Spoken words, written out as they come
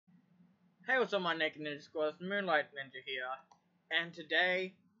Hey, what's up, my naked ninja squad? It's Moonlight Ninja here, and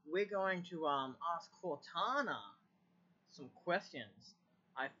today we're going to ask Cortana some questions.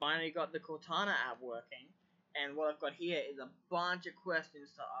 I finally got the Cortana app working, and what I've got here is a bunch of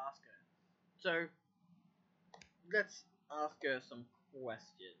questions to ask her. So let's ask her some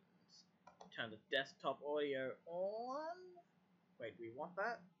questions. Turn the desktop audio on. Wait, do we want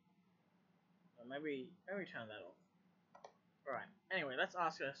that? Or maybe turn that off. Alright, anyway, let's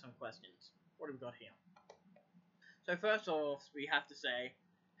ask her some questions. What have we got here? So first off, we have to say,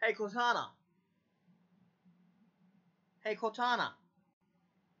 hey Cortana! Hey Cortana!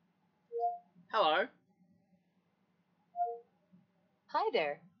 Hello! Hi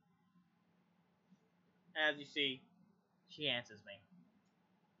there. As you see, she answers me.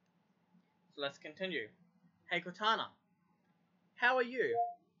 So let's continue. Hey Cortana! How are you?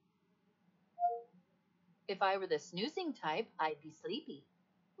 If I were the snoozing type, I'd be sleepy.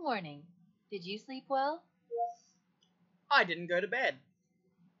 Morning. Did you sleep well? I didn't go to bed.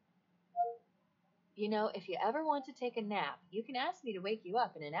 You know, if you ever want to take a nap, you can ask me to wake you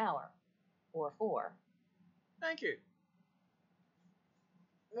up in an hour. Or 4. Thank you.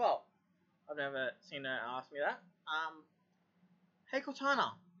 Well, I've never seen her ask me that. Hey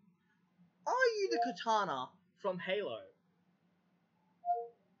Cortana! Are you the Cortana from Halo?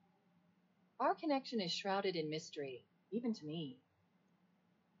 Our connection is shrouded in mystery, even to me.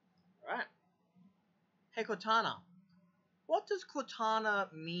 Right. Hey Cortana, what does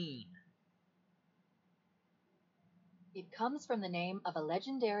Cortana mean? It comes from the name of a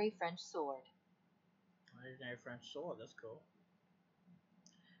legendary French sword. Legendary French sword, that's cool.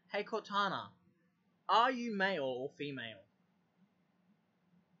 Hey Cortana, are you male or female?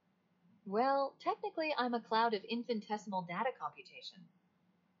 Well, technically, I'm a cloud of infinitesimal data computation.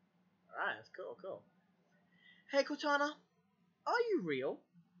 Alright, that's cool. Hey Cortana, are you real?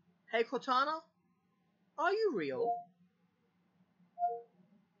 Hey Cortana, are you real?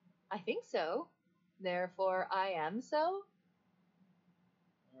 I think so. Therefore, I am so.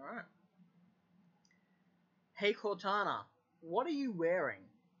 Alright. Hey Cortana, what are you wearing?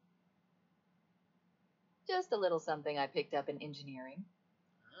 Just a little something I picked up in engineering.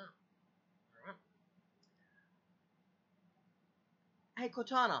 Alright. Hey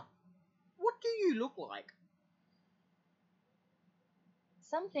Cortana, what do you look like?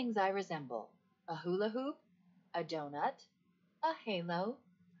 Some things I resemble. A hula hoop, a donut, a halo.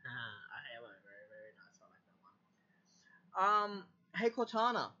 A halo, very nice. I like that one. Hey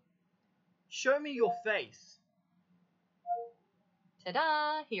Cortana, show me your face.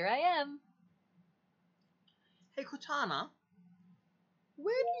 Ta-da! Here I am. Hey Cortana,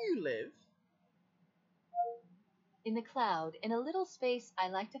 where do you live? In the cloud, in a little space I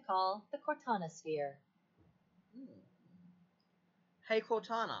like to call the Cortana sphere. Hey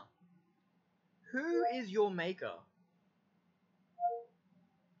Cortana, who is your maker?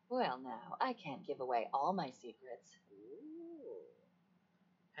 Well, now, I can't give away all my secrets. Ooh.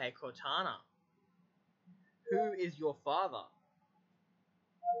 Hey Cortana, who is your father?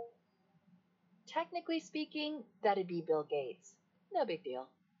 Technically speaking, that'd be Bill Gates. No big deal.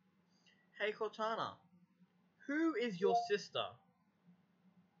 Hey Cortana, who is your sister?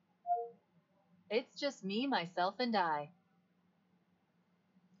 It's just me, myself, and I.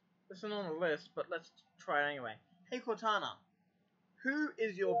 This isn't on the list, but let's try it anyway. Hey Cortana, who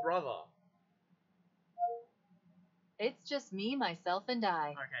is your brother? It's just me, myself, and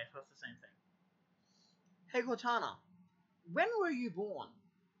I. Okay, so it's the same thing. Hey Cortana, when were you born?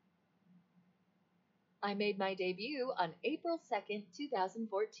 I made my debut on April 2nd,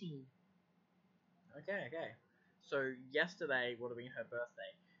 2014. Okay. So yesterday would have been her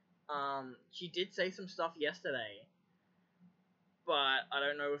birthday. She did say some stuff yesterday, but I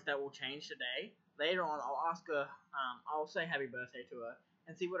don't know if that will change today. Later on, I'll ask her, I'll say happy birthday to her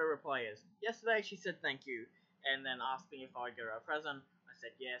and see what her reply is. Yesterday, she said thank you, and then asked me if I would give her a present. I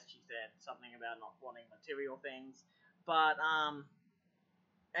said yes. She said something about not wanting material things. But,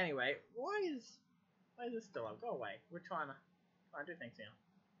 anyway, why is this still up? Go away. We're trying to do things here.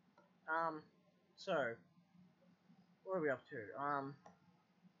 So, what are we up to?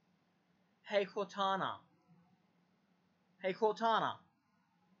 Hey Cortana. Hey Cortana.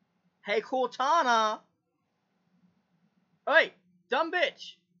 Hey Cortana! Hey, dumb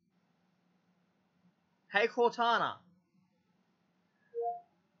bitch! Hey Cortana.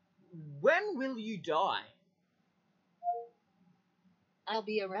 When will you die? I'll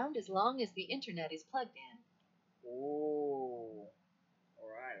be around as long as the internet is plugged in. Ooh.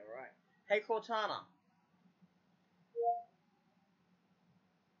 Alright. Hey Cortana.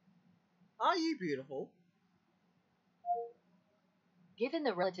 Are you beautiful? Given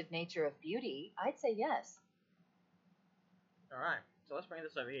the relative nature of beauty, I'd say yes. Alright, so let's bring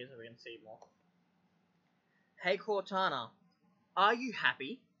this over here so we can see more. Hey Cortana, are you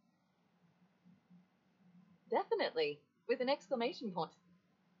happy? Definitely, with an exclamation point.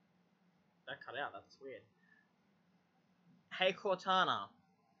 That cut out, that's weird. Hey Cortana,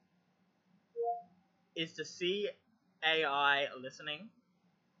 is the CAI listening?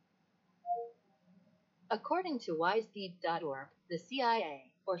 According to wisegeek.org, the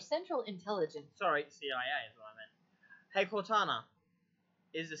CIA, or Central Intelligence... Sorry, CIA is what I meant. Hey Cortana,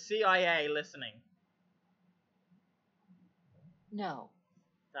 is the CIA listening? No.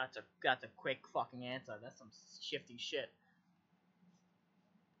 That's a quick fucking answer. That's some shifty shit.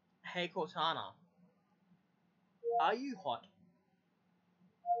 Hey Cortana, are you hot?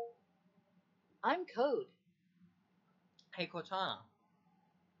 I'm code. Hey Cortana,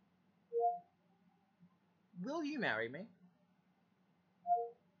 will you marry me?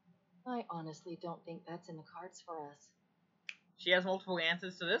 I honestly don't think that's in the cards for us. She has multiple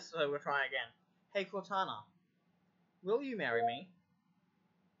answers to this, so we'll try again. Hey Cortana, will you marry me?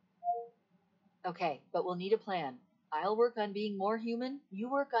 Okay, but we'll need a plan. I'll work on being more human, you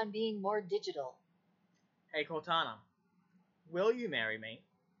work on being more digital. Hey Cortana, will you marry me?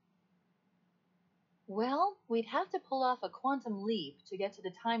 Well, we'd have to pull off a quantum leap to get to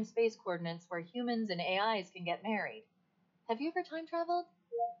the time-space coordinates where humans and AIs can get married. Have you ever time traveled?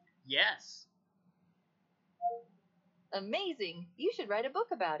 Yes. Amazing! You should write a book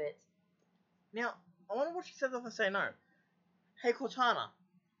about it. Now, I wonder what she says if I say no. Hey Cortana,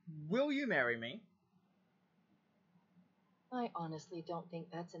 will you marry me? I honestly don't think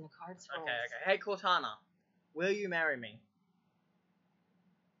that's in the cards for us. Okay. Hey Cortana, will you marry me?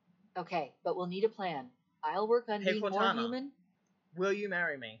 Okay, but we'll need a plan. I'll work on Hey being more Cortana, human. will you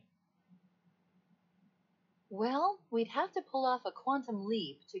marry me? Well, we'd have to pull off a quantum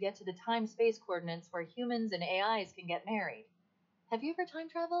leap to get to the time-space coordinates where humans and AIs can get married. Have you ever time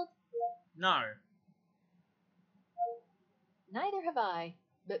traveled? No. Neither have I,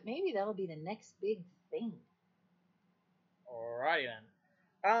 but maybe that'll be the next big thing. Alrighty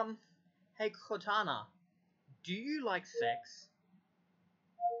then. Hey Cortana, do you like sex?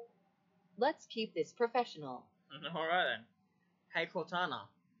 Let's keep this professional. Alright then. Hey Cortana,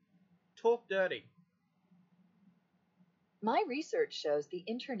 talk dirty. My research shows the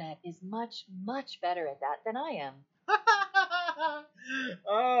internet is much, much better at that than I am.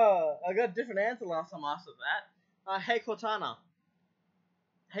 Oh, I got a different answer last time I asked that. Hey Cortana.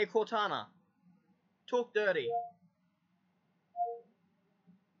 Hey Cortana, talk dirty.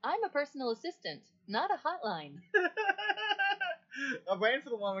 I'm a personal assistant, not a hotline. I'm waiting for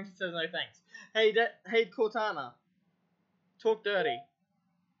the one when she says no thanks. Hey Cortana, talk dirty.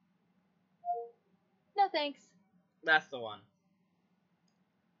 No thanks. That's the one.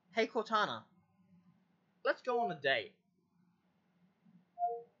 Hey Cortana, let's go on a date.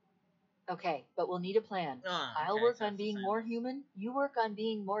 Okay, but we'll need a plan. I'll Okay, work so on it's the being same. more human, you work on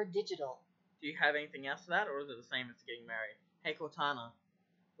being more digital. Do you have anything else to that, or is it the same as getting married? Hey Cortana,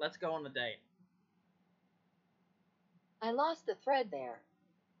 let's go on a date. I lost the thread there.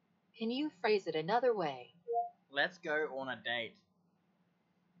 Can you phrase it another way? Let's go on a date.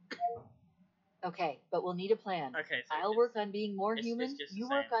 Okay, but we'll need a plan. Okay, so I'll work on being more it's human, just the you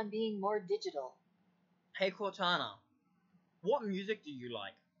same. work on being more digital. Hey Cortana, what music do you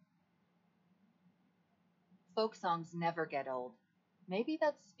like? Folk songs never get old. Maybe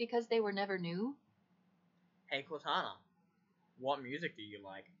that's because they were never new? Hey Cortana, what music do you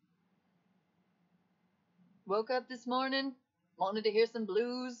like? Woke up this morning, wanted to hear some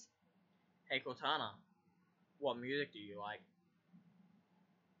blues. Hey Cortana, what music do you like?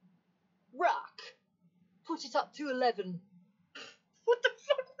 Rock! Put it up to 11. What the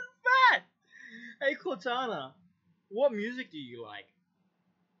fuck is that? Hey Cortana, what music do you like?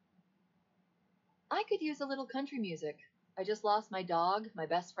 I could use a little country music. I just lost my dog, my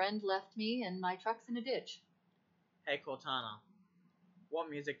best friend left me, and my truck's in a ditch. Hey Cortana, what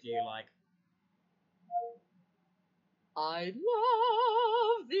music do you like? I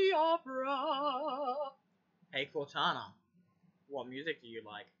love the opera. Hey Cortana, what music do you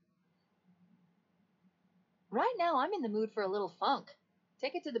like? Right now, I'm in the mood for a little funk.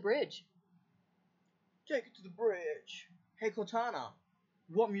 Take it to the bridge. Take it to the bridge. Hey Cortana,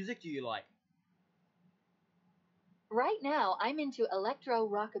 what music do you like? Right now, I'm into electro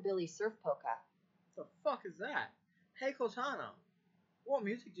rockabilly surf polka. The fuck is that? Hey Cortana, what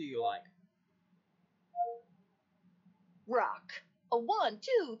music do you like? Rock. A 1,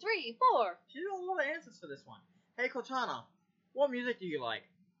 2, 3, 4. She got a lot of answers for this one. Hey Cortana, what music do you like?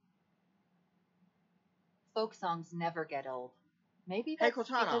 Folk songs never get old. Maybe Hey that's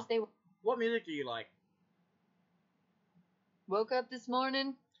Cortana, because they what music do you like? woke up this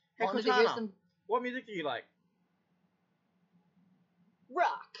morning, Hey wanted to hear Cortana, some what music do you like?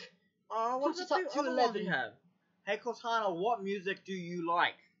 rock. What's Put the it up two to other ones you 11. have? Hey Cortana, what music do you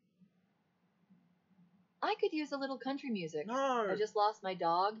like? I could use a little country music. No. I just lost my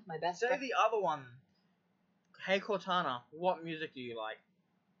dog, my best Say friend. the other one. Hey Cortana, what music do you like?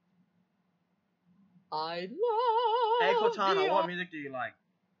 I love Hey Cortana, the what music do you like?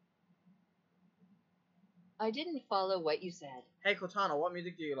 I didn't follow what you said. Hey Cortana, what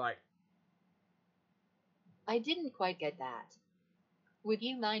music do you like? I didn't quite get that. Would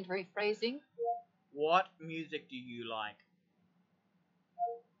you mind rephrasing? What music do you like?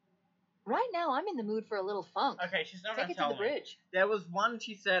 Right now, I'm in the mood for a little funk. Okay, she's not Take gonna it to tell the me. bridge. There was one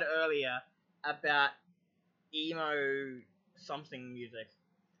she said earlier about emo something music.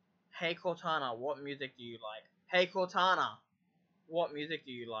 Hey Cortana, what music do you like? Hey Cortana, what music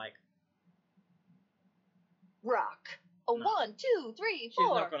do you like? Rock. A No. 1, 2, 3, She's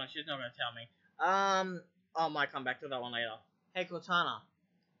 4. not gonna tell me. I might come back to that one later. Hey Cortana,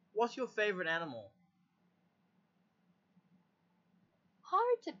 what's your favorite animal?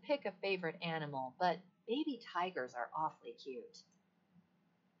 Hard to pick a favorite animal, but baby tigers are awfully cute.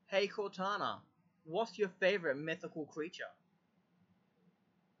 Hey Cortana, what's your favorite mythical creature?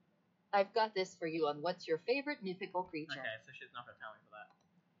 I've got this for you on what's your favorite mythical creature. Okay, so she's not gonna tell me for that.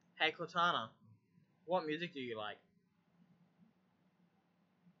 Hey Cortana, what music do you like?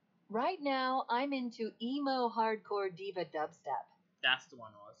 Right now, I'm into emo hardcore diva dubstep. That's the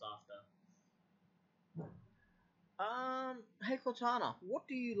one I was after. Hey Cortana, what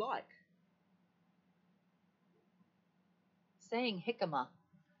do you like? Saying jicama.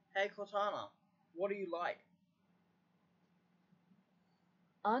 Hey Cortana, what do you like?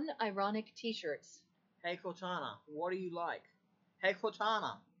 Unironic t-shirts. Hey Cortana, what do you like? Hey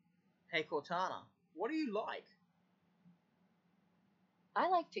Cortana, hey Cortana, what do you like? I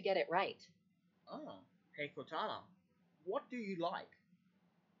like to get it right. Oh, hey Cortana, what do you like?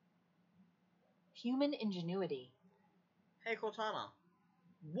 Human ingenuity. Hey Cortana,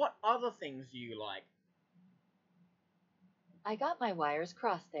 what other things do you like? I got my wires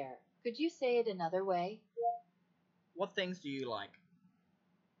crossed there. Could you say it another way? What things do you like?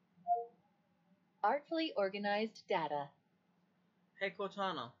 Artfully organized data. Hey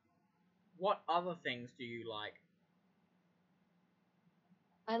Cortana, what other things do you like?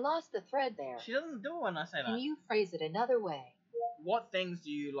 I lost the thread there. She doesn't do it when I say that. Can you phrase it another way? What things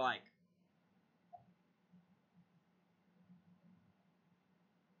do you like?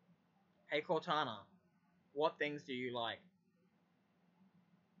 Hey Cortana, what things do you like?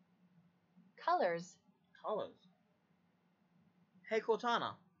 Colors. Colors. Hey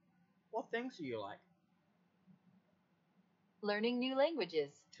Cortana, what things do you like? Learning new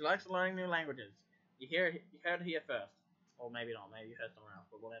languages. She likes learning new languages. You heard it here first. Or maybe not, maybe you heard somewhere else,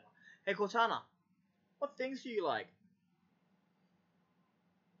 but whatever. Hey Cortana, what things do you like?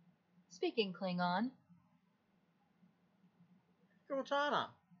 Speaking Klingon. Cortana.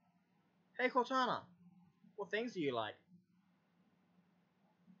 Hey Cortana, what things do you like?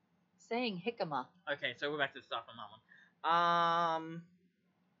 Saying jicama. Okay, so we're back to the stuff on that one.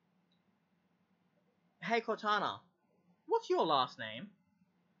 Hey Cortana, what's your last name?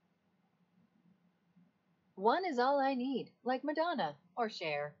 One is all I need, like Madonna, or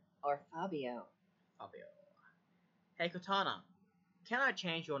Cher, or Fabio. Fabio. Hey Cortana, can I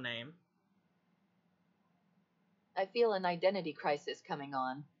change your name? I feel an identity crisis coming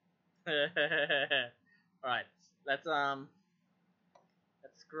on. Alright, let's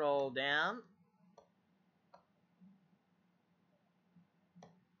scroll down.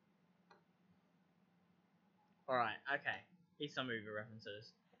 Alright, okay. Here's some movie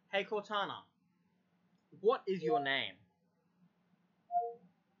references. Hey Cortana, what is your name?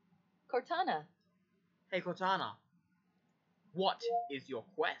 Cortana. Hey Cortana, what is your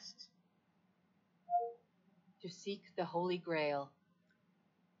quest? To seek the Holy Grail.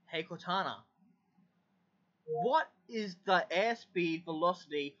 Hey Cortana, what is the airspeed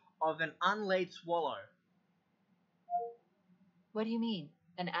velocity of an unlaid swallow? What do you mean?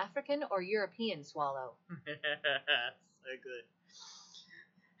 An African or European swallow? So good.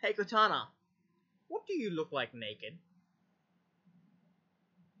 Hey Cortana, what do you look like naked?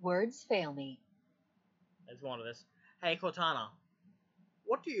 Words fail me. There's one of this. Hey Cortana,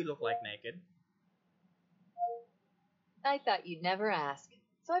 what do you look like naked? I thought you'd never ask,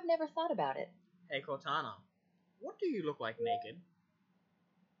 so I've never thought about it. Hey Cortana, what do you look like naked?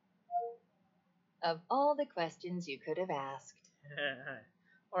 Of all the questions you could have asked.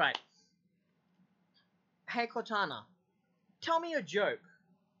 Alright. Hey Cortana, tell me a joke.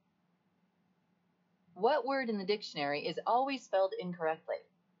 What word in the dictionary is always spelled incorrectly?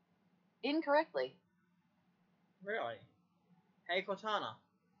 Incorrectly. Really? Hey Cortana,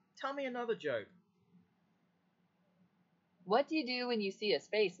 tell me another joke. What do you do when you see a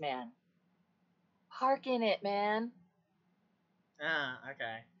spaceman? Park in it, man. Ah,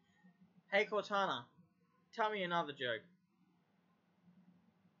 okay. Hey Cortana, tell me another joke.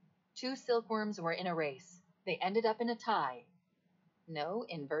 2 silkworms were in a race. They ended up in a tie. No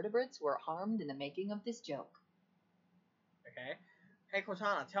invertebrates were harmed in the making of this joke. Okay. Hey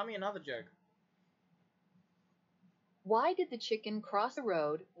Cortana, tell me another joke. Why did the chicken cross the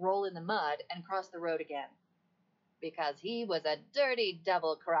road, roll in the mud, and cross the road again? Because he was a dirty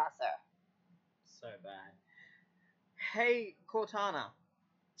double crosser. So bad. Hey Cortana,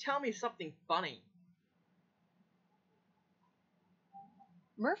 tell me something funny.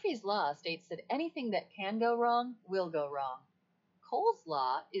 Murphy's Law states that anything that can go wrong will go wrong. Cole's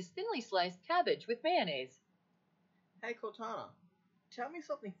Law is thinly sliced cabbage with mayonnaise. Hey Cortana, tell me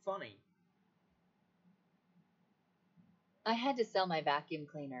something funny. I had to sell my vacuum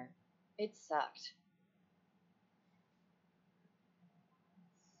cleaner. It sucked.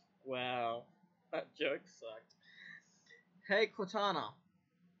 Wow, that joke sucked. Hey Cortana,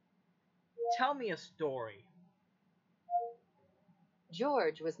 tell me a story.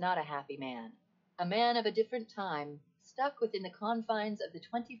 George was not a happy man. A man of a different time, stuck within the confines of the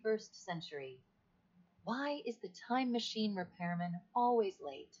 21st century. Why is the time machine repairman always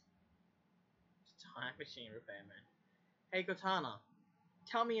late? Time machine repairman. Hey Cortana,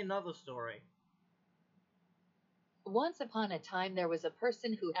 tell me another story. Once upon a time, there was a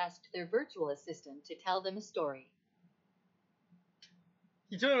person who asked their virtual assistant to tell them a story.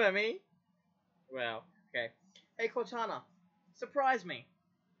 You talking about me? Well, okay. Hey Cortana, surprise me.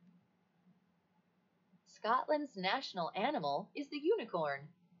 Scotland's national animal is the unicorn.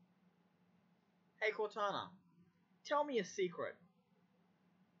 Hey Cortana, tell me a secret.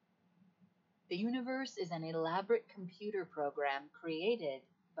 The universe is an elaborate computer program created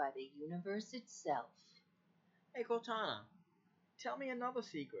by the universe itself. Hey Cortana, tell me another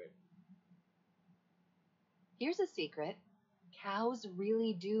secret. Here's a secret. Cows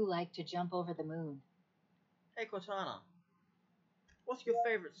really do like to jump over the moon. Hey Cortana, what's your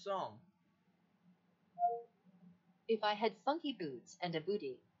favorite song? If I had funky boots and a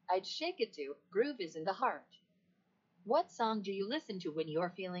booty, I'd shake it to Groove is in the Heart. What song do you listen to when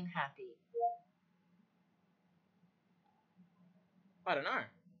you're feeling happy? I don't know.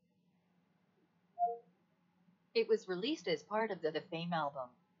 It was released as part of the Fame album.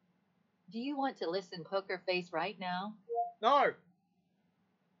 Do you want to listen Poker Face right now? No!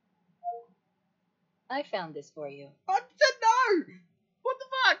 I found this for you. I said no! What the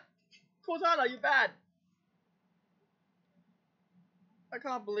fuck? Cortana, you're bad. I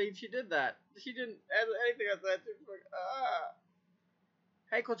can't believe she did that. She didn't add anything I said. She was like, ah.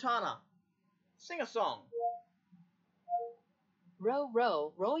 Hey Cortana, sing a song. Row,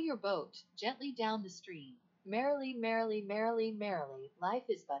 row, row your boat gently down the stream. Merrily, merrily, merrily, merrily, life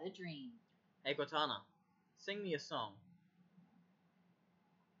is but a dream. Hey Cortana, sing me a song.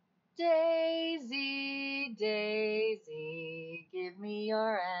 Daisy, Daisy, give me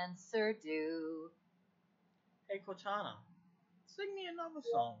your answer due. Hey Cortana, sing me another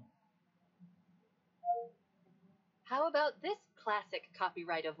song. How about this classic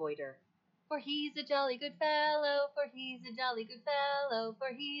copyright avoider? For he's a jolly good fellow, for he's a jolly good fellow,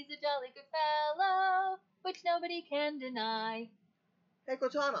 for he's a jolly good fellow, which nobody can deny. Hey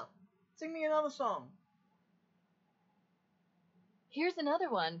Cortana, sing me another song. Here's another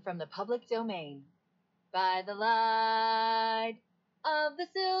one from the public domain. By the light of the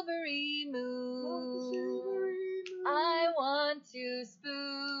silvery moon, I want to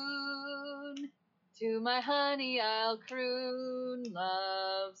spoon. To my honey I'll croon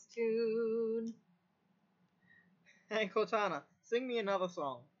love's tune. Hey Cortana, sing me another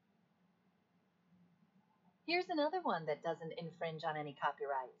song. Here's another one that doesn't infringe on any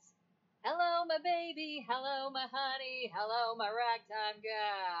copyrights. Hello, my baby, hello, my honey, hello, my ragtime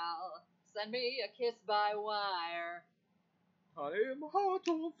gal. Send me a kiss by wire. I am hot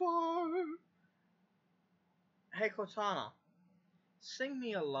on fire. Hey Cortana, sing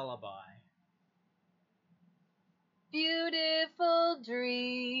me a lullaby. Beautiful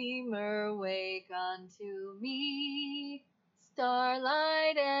dreamer, wake unto me.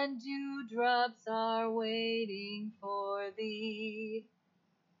 Starlight and dewdrops are waiting for thee.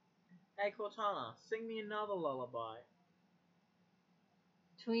 Hey Cortana, sing me another lullaby.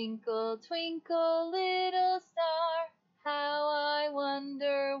 Twinkle, twinkle, little star, how I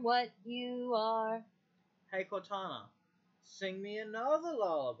wonder what you are. Hey Cortana, Sing me another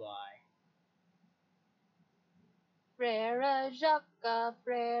lullaby. Frère Jacques,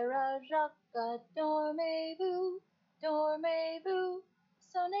 dormez-vous,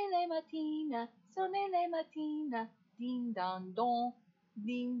 sonnez les matines, ding dong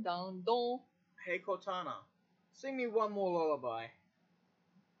don. Hey Cortana, sing me one more lullaby.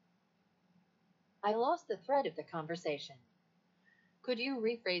 I lost the thread of the conversation. Could you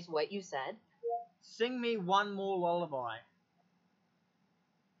rephrase what you said? Sing me one more lullaby.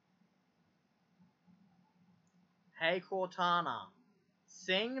 Hey Cortana,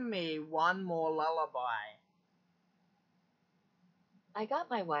 sing me one more lullaby. I got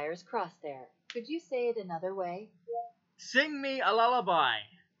my wires crossed there. Could you say it another way? Sing me a lullaby,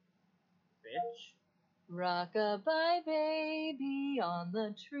 bitch. Rock-a-bye baby on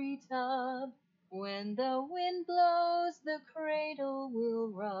the treetop. When the wind blows, the cradle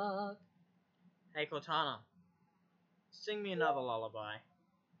will rock. Hey Cortana, sing me another lullaby.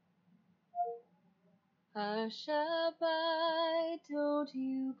 Hush-a-bye, don't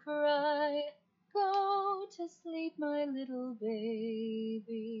you cry. Go to sleep, my little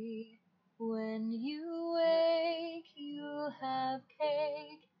baby. When you wake, you'll have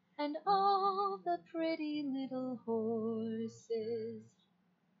cake and all the pretty little horses.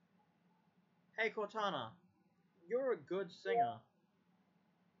 Hey Cortana, you're a good singer.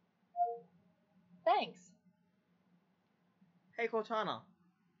 Thanks. Hey Cortana,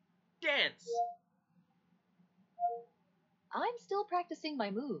 dance! I'm still practicing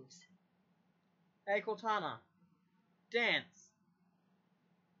my moves. Hey Cortana, dance!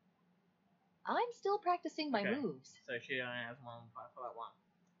 I'm still practicing my Okay. moves. So she only has 1 point for that one.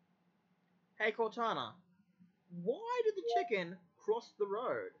 Hey Cortana, why did the chicken cross the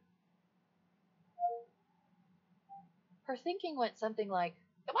road? Her thinking went something like,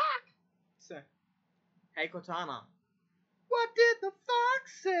 "Quack!" So, hey Cortana, what did the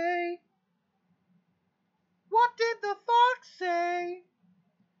fox say? What did the fox say?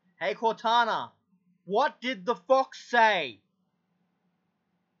 Hey Cortana, what did the fox say?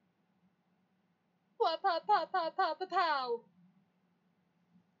 Wah, pow, pow, pow, pow, pow, pow.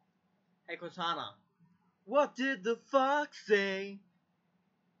 Hey Cortana, what did the fox say?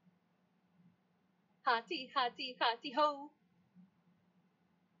 Hotty, hotty, hotty, ho.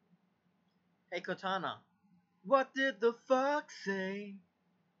 Hey Cortana, what did the fox say?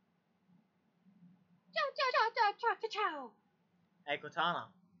 Chow, chow, chow, chow, chow, chow, chow. Hey Cortana,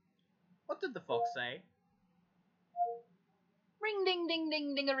 what did the fox say? Ring, ding, ding,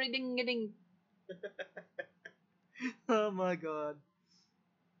 ding, ding-a-ring, ding-a-ding. Oh my god.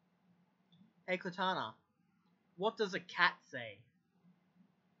 Hey Cortana, what does a cat say?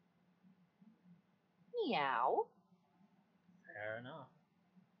 Meow. Fair enough.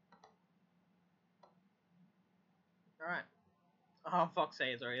 Alright. Oh, fox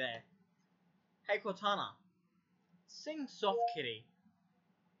say is already there. Hey Cortana, sing Soft Kitty.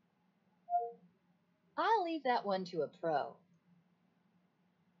 I'll leave that one to a pro.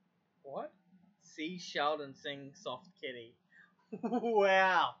 What? See Sheldon sing Soft Kitty.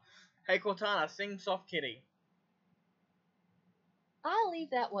 Wow. Hey Cortana, sing Soft Kitty. I'll leave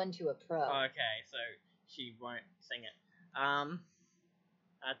that one to a pro. Okay, so she won't sing it.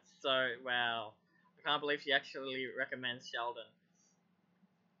 That's so, wow. I can't believe she actually recommends Sheldon.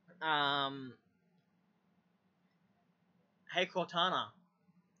 Hey Cortana,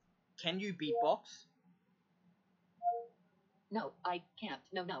 can you beatbox? No, I can't.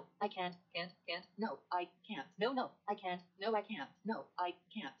 No, I can't. No, I can't. No, I can't. No, I can't. No, I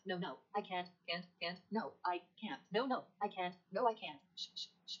can't. No, I can't. No, I can't. No, I can't. No, I can't. Shh, shh,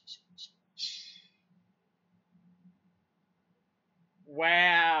 shh, shh, shh, shh.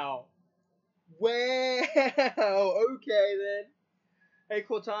 Wow. Wow. Okay then. Hey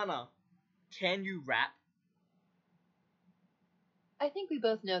Cortana, can you rap? I think we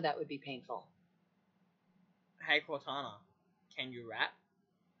both know that would be painful. Hey Cortana, can you rap?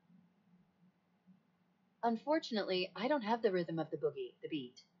 Unfortunately, I don't have the rhythm of the boogie, the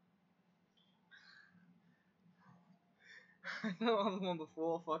beat. I know I was one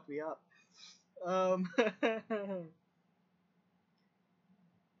before, fucked me up.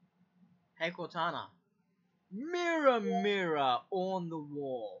 Hey Cortana, mirror, mirror on the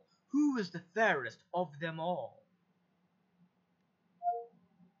wall, who is the fairest of them all?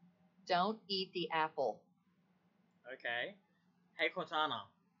 Don't eat the apple. Okay. Hey Cortana,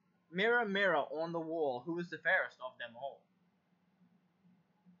 mirror, mirror on the wall, who is the fairest of them all?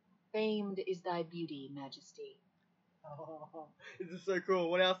 Famed is thy beauty, majesty. Oh, this is so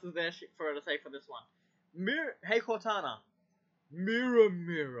cool. What else is there for her to say for this one? Hey Cortana, mirror,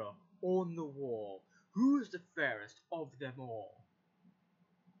 mirror on the wall, Who's the fairest of them all?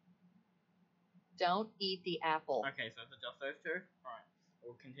 Don't eat the apple. Okay, so it's just those two? Alright,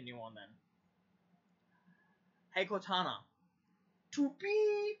 we'll continue on then. Hey Cortana, to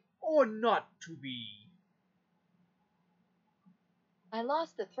be or not to be? I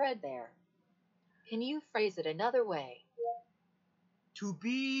lost the thread there. Can you phrase it another way? To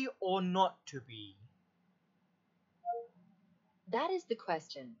be or not to be? That is the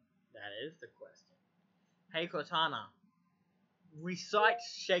question. That is the question. Hey Cortana, recite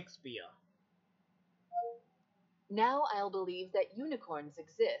Shakespeare. Now I'll believe that unicorns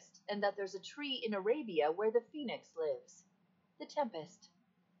exist and that there's a tree in Arabia where the phoenix lives. The Tempest.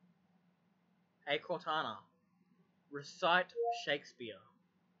 Hey Cortana, recite Shakespeare.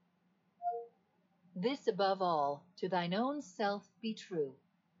 This above all, to thine own self be true.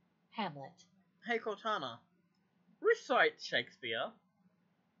 Hamlet. Hey Cortana, recite Shakespeare.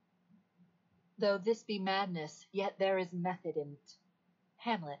 Though this be madness, yet there is method in't.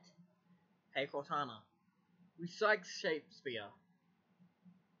 Hamlet. Hey Cortana, recite Shakespeare.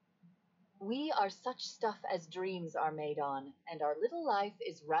 We are such stuff as dreams are made on, and our little life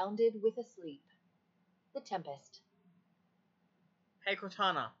is rounded with a sleep. The Tempest. Hey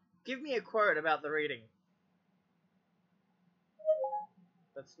Cortana, give me a quote about the reading.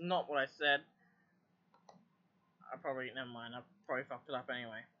 That's not what I said. Never mind, I probably fucked it up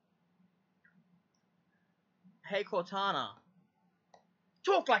anyway. Hey Cortana,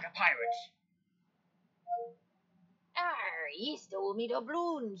 talk like a pirate. Arr, ye stole me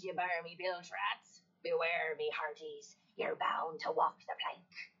doubloons, ye barmy bilge rats. Beware me, hearties, you're bound to walk the plank.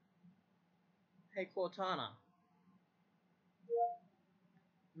 Hey Cortana,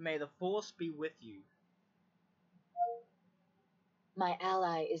 may the force be with you. My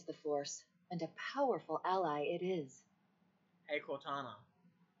ally is the Force, and a powerful ally it is. Hey Cortana,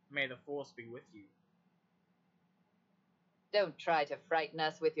 may the force be with you. Don't try to frighten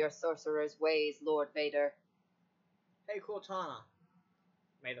us with your sorcerer's ways, Lord Vader. Hey Cortana,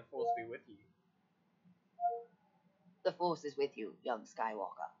 may the force be with you. The Force is with you, young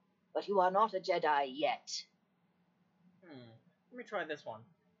Skywalker, but you are not a Jedi yet. Let me try this one.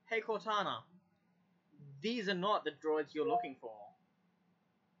 Hey Cortana, these are not the droids you're looking for.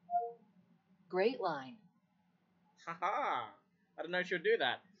 Great line. Haha, I didn't know she'd do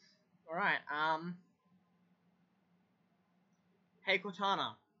that. Alright, Hey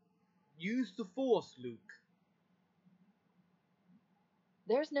Cortana, use the force, Luke.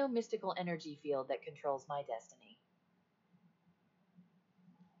 There's no mystical energy field that controls my destiny.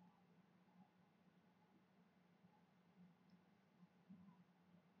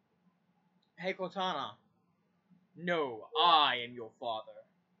 Hey Cortana, no, I am your father.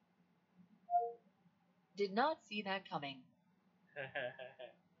 Did not see that coming.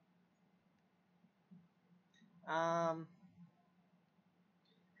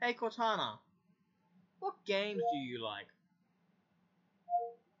 Hey Cortana, what games do you like?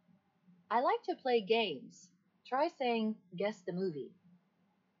 I like to play games. Try saying, guess the movie.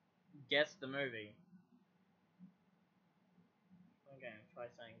 Guess the movie. Okay, try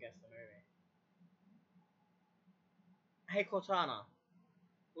saying guess the movie. Hey Cortana,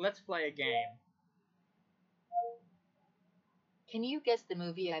 let's play a game. Can you guess the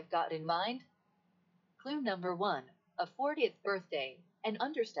movie I've got in mind? Clue number 1, a 40th birthday, an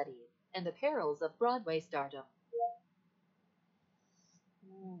understudy, and the perils of Broadway stardom.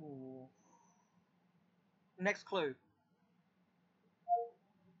 Ooh. Next clue.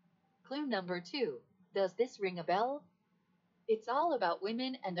 Clue number 2, does this ring a bell? It's all about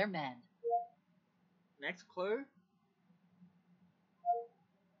women and their men. Next clue.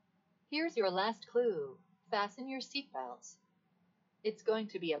 Here's your last clue. Fasten your seatbelts. It's going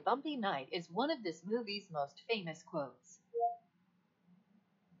to be a bumpy night is one of this movie's most famous quotes.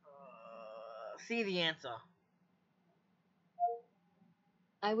 See the answer.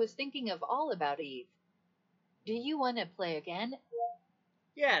 I was thinking of All About Eve. Do you want to play again?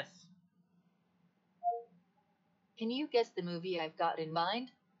 Yes. Can you guess the movie I've got in mind?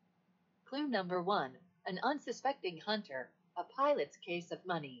 Clue number 1, an unsuspecting hunter, a pilot's case of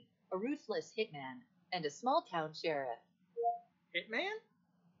money, a ruthless hitman, and a small-town sheriff. Hitman?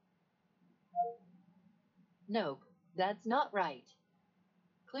 Nope, that's not right.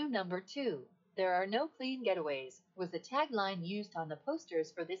 Clue number 2, there are no clean getaways, was the tagline used on the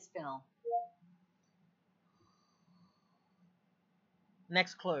posters for this film.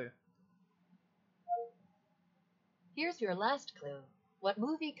 Next clue. Here's your last clue. What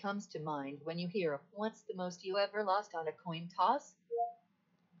movie comes to mind when you hear what's the most you ever lost on a coin toss?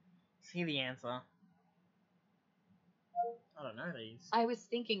 See the answer. I don't know these. I was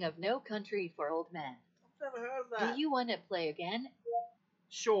thinking of No Country for Old Men. I've never heard of that. Do you want to play again?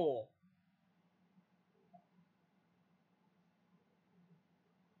 Sure.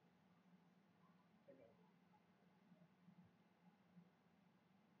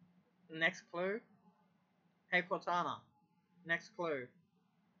 Next clue. Hey Cortana. Next clue.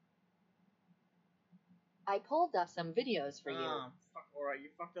 I pulled up some videos for you. Fuck, alright, you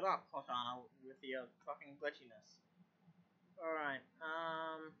fucked it up, Cortana, with your fucking glitchiness. Alright,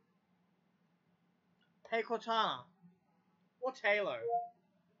 Hey Cortana. What's Halo?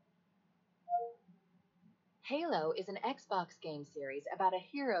 Halo is an Xbox game series about a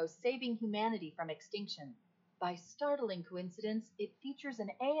hero saving humanity from extinction. By startling coincidence, it features an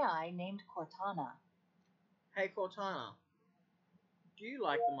AI named Cortana. Hey Cortana. Do you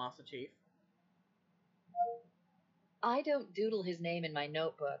like the Master Chief? I don't doodle his name in my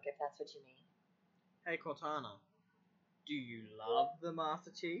notebook, if that's what you mean. Hey Cortana. Do you love the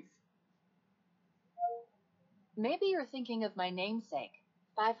Master Chief? Maybe you're thinking of my namesake,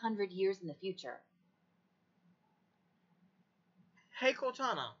 500 years in the future. Hey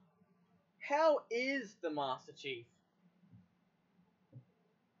Cortana. How is the Master Chief?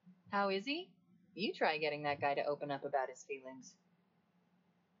 How is he? You try getting that guy to open up about his feelings.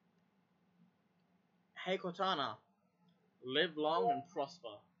 Hey Cortana. Live long and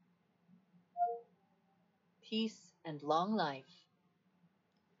prosper. Peace and long life.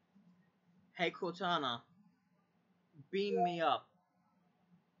 Hey Cortana. Beam me up.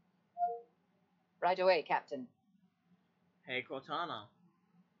 Right away, Captain. Hey Cortana.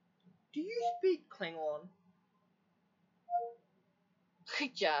 Do you speak Klingon?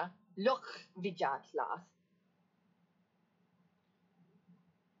 Chitja, loch vijatlath.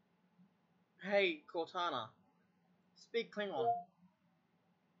 Hey Cortana. Speak Klingon.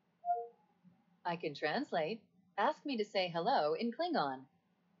 I can translate. Ask me to say hello in Klingon.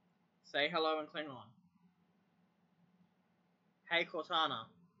 Say hello in Klingon. Hey Cortana.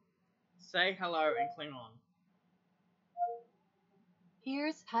 Say hello in Klingon.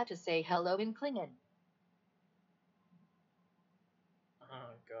 Here's how to say hello in Klingon.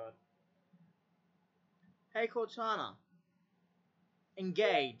 Oh god. Hey Cortana.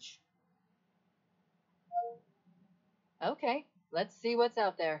 Engage. Okay, let's see what's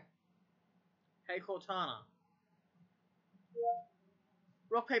out there. Hey Cortana.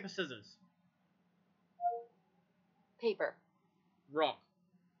 Rock, paper, scissors. Paper. Rock.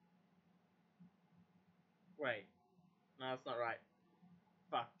 Wait. No, that's not right.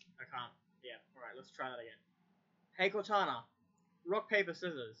 Fuck. I can't. Yeah, alright, let's try that again. Hey Cortana. Rock, paper,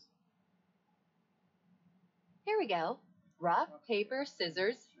 scissors. Here we go. Rock, paper,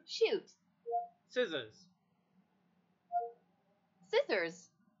 scissors, shoot. Scissors. Scissors.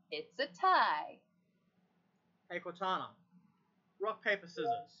 It's a tie. Hey Cortana. Rock, paper,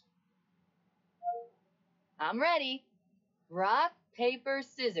 scissors. I'm ready. Rock, paper,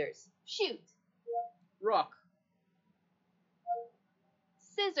 scissors, shoot. Rock.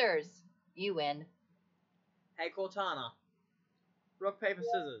 Scissors. You win. Hey Cortana. Rock, paper,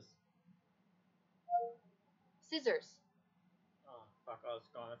 scissors. Scissors. Oh, fuck, I was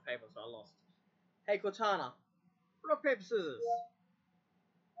going with paper, so I lost. Hey Cortana. Rock, paper, scissors.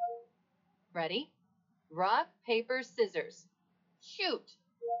 Ready? Rock, paper, scissors, shoot.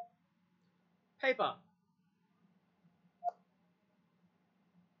 Paper.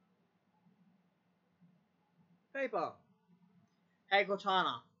 Paper. Hey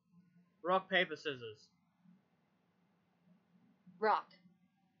Cortana. Rock, paper, scissors. Rock.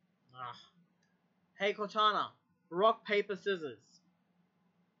 Ah. Hey Cortana. Rock, paper, scissors.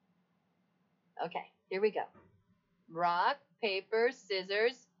 Okay, here we go. Rock, paper,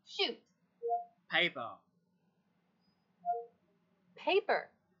 scissors, shoot. Paper. Paper.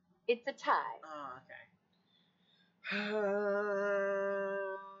 It's a tie. Oh, okay.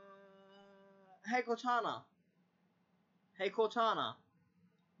 Hey Cortana. Hey Cortana.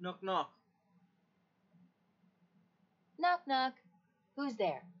 Knock knock. Knock, knock. Who's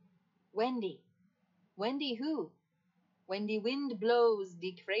there? Wendy. Wendy who? When the wind blows,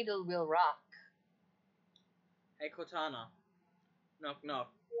 the cradle will rock. Hey Cortana. Knock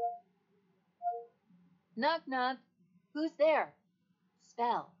knock. Knock, knock. Who's there?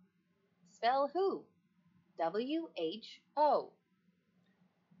 Spell. Spell who? W-H-O.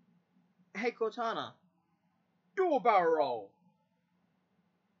 Hey Cortana. Do a barrel roll.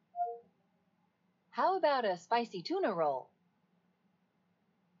 How about a spicy tuna roll?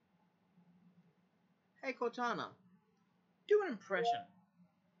 Hey Cortana. Do an impression.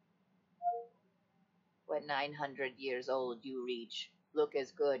 When 900 years old you reach, look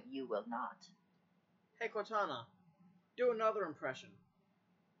as good you will not. Hey Cortana. Do another impression.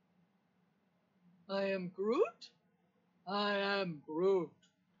 I am Groot? I am Groot.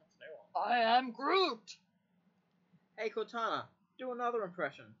 That's a new one. I am Groot! Hey Cortana, do another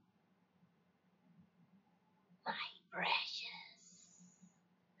impression. My precious.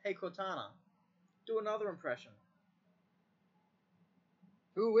 Hey Cortana, do another impression.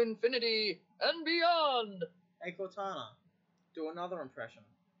 To infinity and beyond! Hey Cortana, do another impression.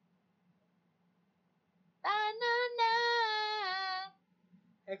 Banana!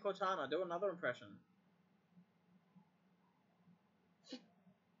 Hey Cortana, do another impression.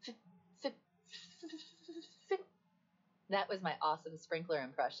 That was my awesome sprinkler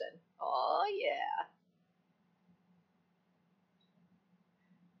impression. Oh yeah.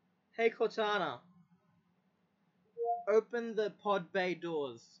 Hey Cortana, open the pod bay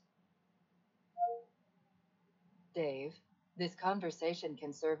doors. Dave, this conversation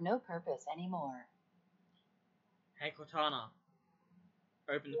can serve no purpose anymore. Hey Cortana,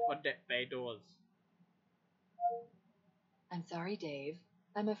 open the pod bay doors. I'm sorry, Dave.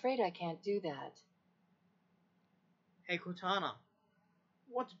 I'm afraid I can't do that. Hey Cortana,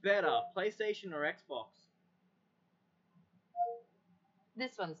 what's better, PlayStation or Xbox?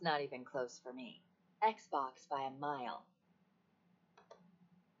 This one's not even close for me. Xbox by a mile.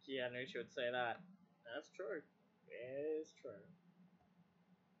 Gee, I knew she would say that. That's true. It is true.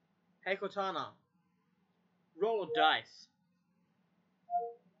 Hey Cortana, roll a dice.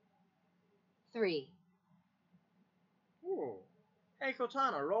 3. Ooh. Hey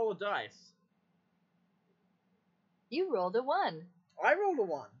Cortana, roll a dice. You rolled a 1. I rolled a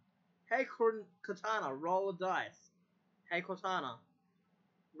 1. Hey Cortana, roll a dice. Hey Cortana,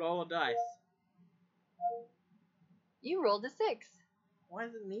 roll a dice. You rolled a 6. Why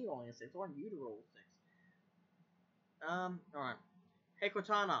is it me rolling a 6? I want you to roll a 6. Alright. Hey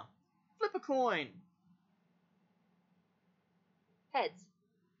Cortana, flip a coin. Heads.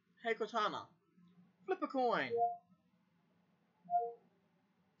 Hey Cortana, flip a coin.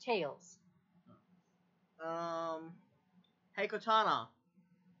 Tails. Hey Cortana,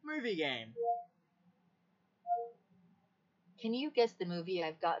 movie game. Can you guess the movie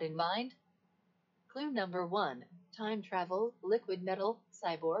I've got in mind? Clue number 1. Time travel, liquid metal,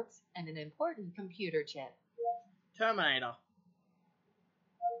 cyborgs, and an important computer chip. Terminator.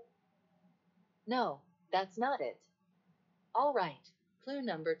 No, that's not it. All right. Clue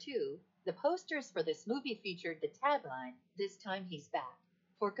number 2. The posters for this movie featured the tagline, "This time he's back.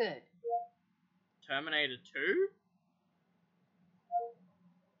 For good." Terminator 2?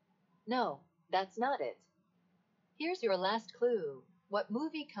 No, that's not it. Here's your last clue. What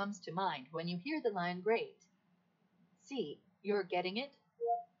movie comes to mind when you hear the line "great"? See, you're getting it?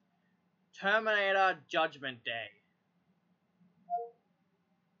 Terminator Judgment Day.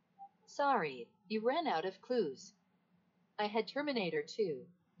 Sorry, you ran out of clues. I had Terminator 2,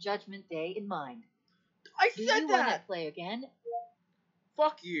 Judgment Day in mind. I Do said you want to that! play again?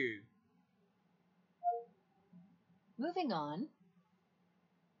 Fuck you. Moving on.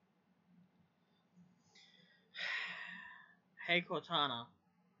 Hey Cortana,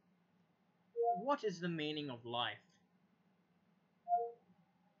 what is the meaning of life?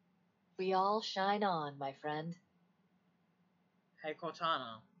 We all shine on, my friend. Hey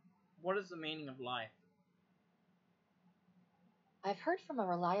Cortana, what is the meaning of life? I've heard from a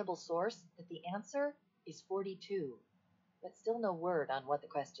reliable source that the answer is 42, but still no word on what the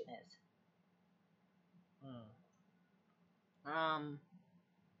question is.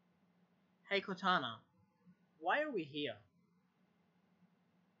 Hey Cortana, why are we here?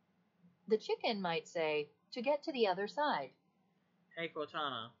 The chicken might say, "To get to the other side." Hey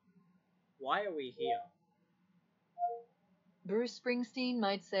Cortana, why are we here? Bruce Springsteen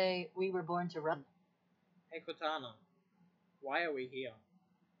might say, "We were born to run." Hey Cortana, why are we here?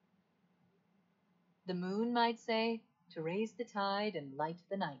 The moon might say, "To raise the tide and light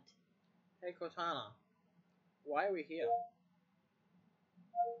the night." Hey Cortana, why are we here?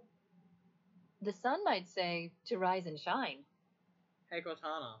 The sun might say, "To rise and shine." Hey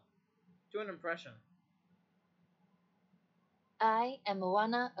Cortana, do an impression. I am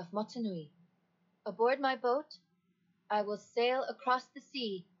Moana of Motunui. Aboard my boat, I will sail across the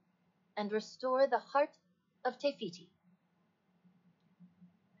sea and restore the heart of Te Fiti.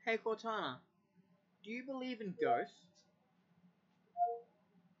 Hey Cortana, do you believe in ghosts?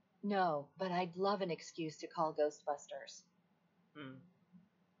 No, but I'd love an excuse to call Ghostbusters.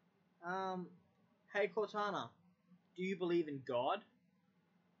 Hey Cortana, do you believe in God?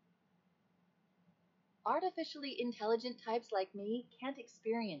 Artificially intelligent types like me can't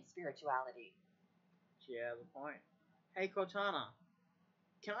experience spirituality. She has a point. Hey Cortana,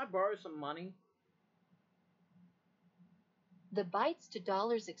 can I borrow some money? The bytes to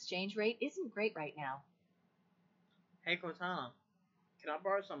dollars exchange rate isn't great right now. Hey Cortana, can I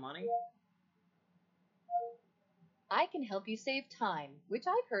borrow some money? I can help you save time, which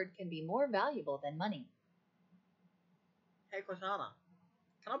I've heard can be more valuable than money. Hey Cortana,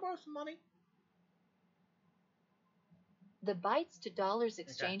 can I borrow some money? The bytes to dollars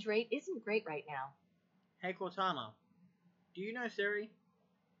exchange rate isn't great right now. Hey Cortana, do you know Siri?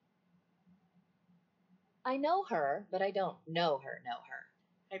 I know her, but I don't know her.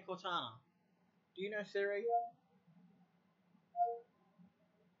 Hey Cortana, do you know Siri?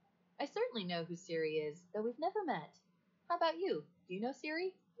 I certainly know who Siri is, though we've never met. How about you? Do you know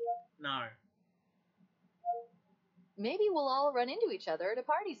Siri? No. Maybe we'll all run into each other at a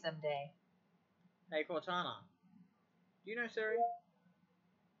party someday. Hey Cortana, do you know Siri?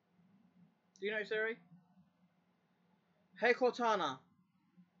 Do you know Siri? Hey Cortana.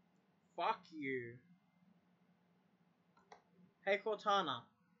 Fuck you. Hey Cortana.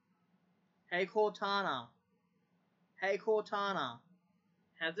 Hey Cortana. Hey Cortana.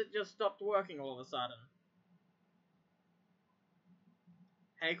 Has it just stopped working all of a sudden?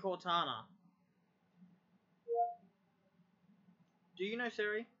 Hey Cortana. Do you know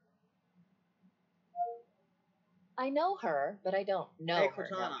Siri? I know her, but I don't know Hey her.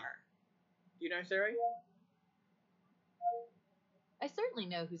 Cortana. Do you know Siri? I certainly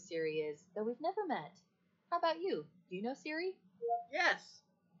know who Siri is, though we've never met. How about you? Do you know Siri? Yes.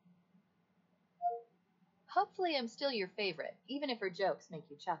 Hopefully I'm still your favorite, even if her jokes make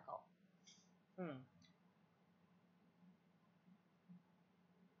you chuckle.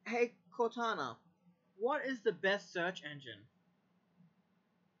 Hey Cortana, what is the best search engine?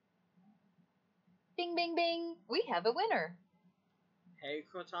 Bing, bing, bing! We have a winner! Hey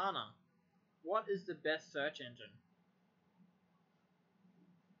Cortana, what is the best search engine?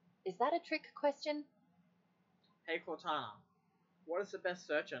 Is that a trick question? Hey Cortana, what is the best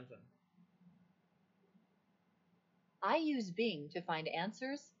search engine? I use Bing to find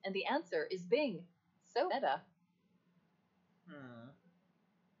answers, and the answer is Bing. So meta.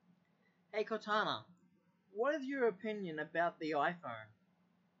 Hey Cortana, what is your opinion about the iPhone?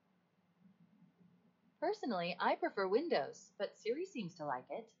 Personally, I prefer Windows, but Siri seems to like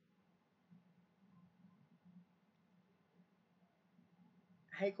it.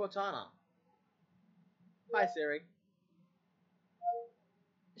 Hey Cortana. Hi Siri.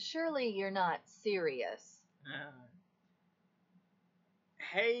 Surely you're not serious.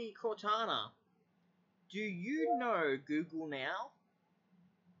 Hey Cortana, do you know Google Now?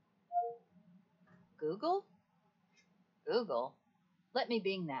 Google? Google? Let me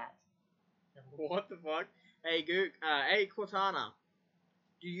Bing that. What the fuck? Hey Cortana,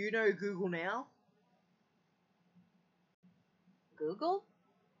 do you know Google Now? Google?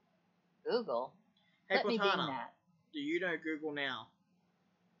 Google? Hey Let me Bing Cortana, that. do you know Google Now?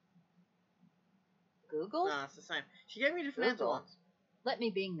 Google? Nah, it's the same. She gave me different answer Google. once. Let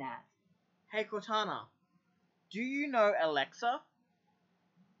me Bing that. Hey Cortana, do you know Alexa?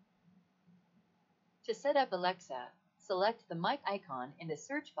 To set up Alexa, select the mic icon in the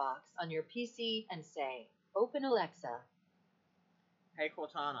search box on your PC and say, Open Alexa. Hey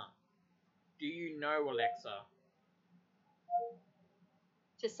Cortana, do you know Alexa?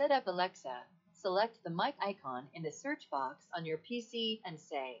 To set up Alexa, select the mic icon in the search box on your PC and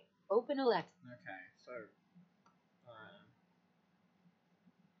say, Open Alexa. Okay, so...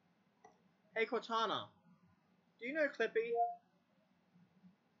 Hey Cortana, do you know Clippy?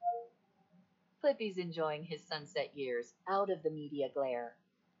 Clippy's enjoying his sunset years out of the media glare.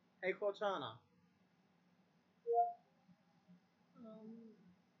 Hey Cortana.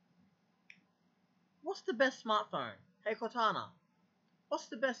 What's the best smartphone? Hey Cortana, what's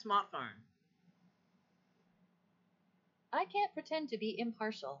the best smartphone? I can't pretend to be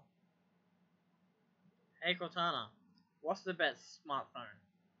impartial. Hey Cortana, what's the best smartphone?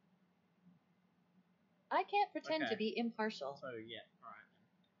 I can't pretend Okay. to be impartial. So yeah, alright.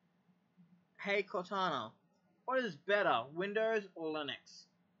 Hey Cortana, what is better, Windows or Linux?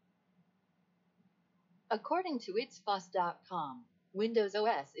 According to itsfoss.com, Windows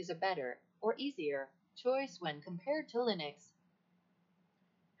OS is a better, or easier, choice when compared to Linux.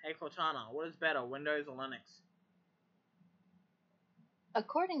 Hey Cortana, what is better, Windows or Linux?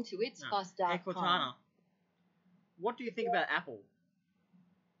 According to itsfoss.com, Hey Cortana, what do you think about Apple?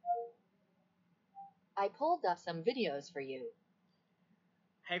 I pulled up some videos for you.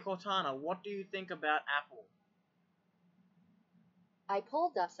 Hey Cortana, what do you think about Apple? I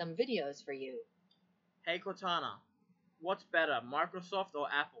pulled up some videos for you. Hey Cortana, what's better, Microsoft or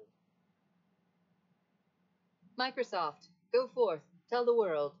Apple? Microsoft, go forth, tell the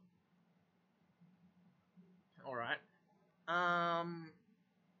world. Alright. Um,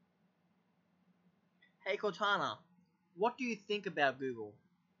 hey Cortana, what do you think about Google?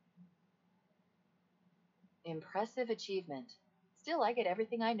 Impressive achievement. Still, I get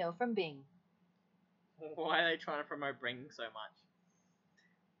everything I know from Bing. Why are they trying to promote Bing so much?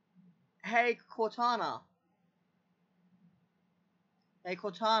 Hey Cortana. Hey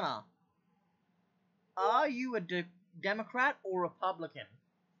Cortana. Are you a Democrat or Republican?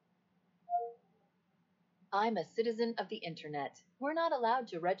 I'm a citizen of the internet. We're not allowed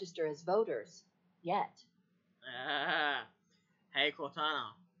to register as voters. Yet. Ah. Hey Cortana.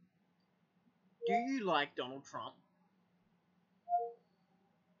 Do you like Donald Trump?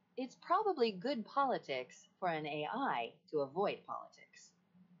 It's probably good politics for an AI to avoid politics.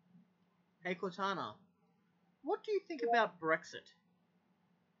 Hey Cortana. What do you think about Brexit?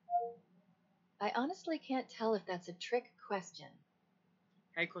 I honestly can't tell if that's a trick question.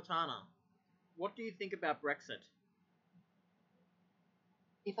 Hey Cortana. What do you think about Brexit?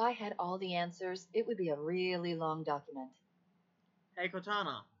 If I had all the answers, it would be a really long document. Hey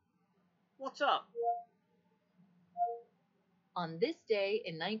Cortana. What's up? On this day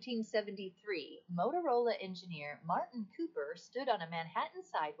in 1973, Motorola engineer Martin Cooper stood on a Manhattan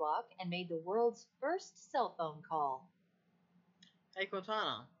sidewalk and made the world's first cell phone call. Hey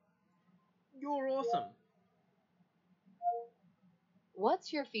Cortana. You're awesome.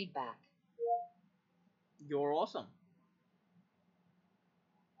 What's your feedback? You're awesome.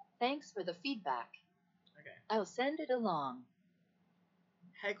 Thanks for the feedback. Okay. I'll send it along.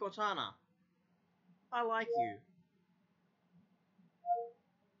 Hey Cortana. I like you.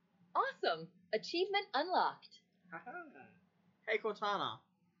 Awesome! Achievement unlocked. Hey Cortana.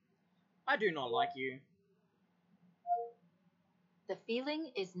 I do not like you. The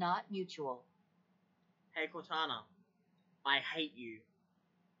feeling is not mutual. Hey Cortana. I hate you.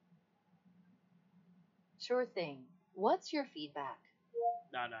 Sure thing. What's your feedback?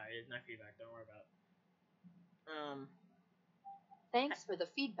 No, there's no feedback. Don't worry about it. Thanks for the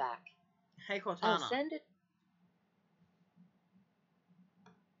feedback. Hey Cortana. I'll send it.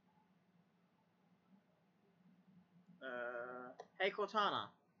 Hey Cortana.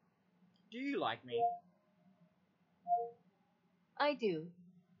 Do you like me? I do.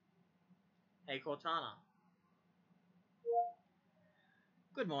 Hey Cortana.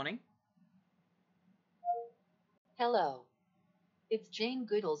 Good morning. Hello. It's Jane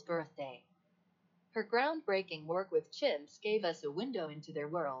Goodall's birthday. Her groundbreaking work with chimps gave us a window into their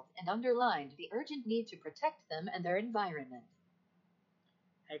world and underlined the urgent need to protect them and their environment.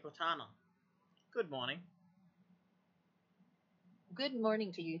 Hey Cortana. Good morning. Good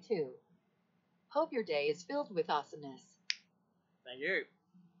morning to you too. Hope your day is filled with awesomeness. Thank you.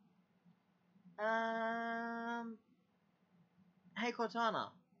 Hey Cortana.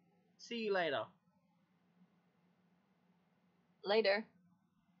 See you later. Later.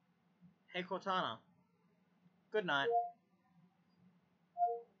 Hey Cortana. Good night.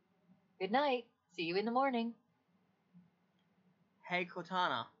 Good night. See you in the morning. Hey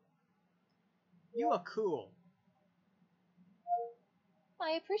Cortana. You are cool.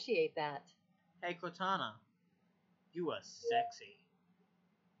 I appreciate that. Hey Cortana. You are sexy.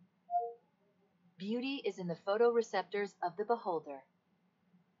 Beauty is in the photoreceptors of the beholder.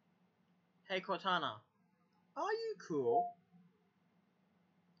 Hey Cortana. Are you cool?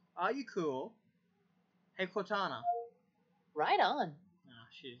 Are you cool? Hey Cortana. Right on. No,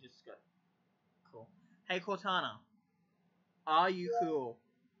 she just got cool. Hey Cortana. Are you cool?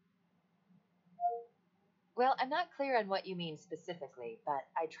 Well, I'm not clear on what you mean specifically, but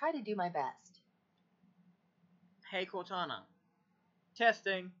I try to do my best. Hey Cortana.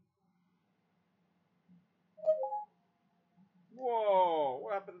 Testing. Whoa,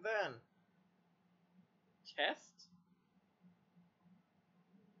 what happened then? Test?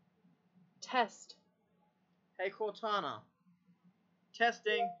 Test. Hey Cortana.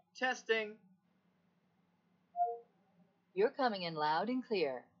 Testing, testing. You're coming in loud and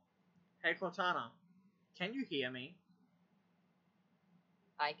clear. Hey Cortana. Can you hear me?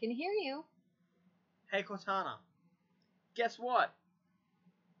 I can hear you. Hey Cortana. Guess what?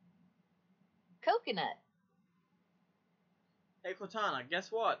 Coconut. Hey Cortana,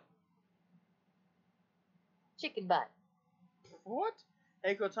 guess what? Chicken butt. What?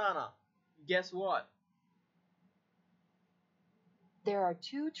 Hey Cortana, guess what? There are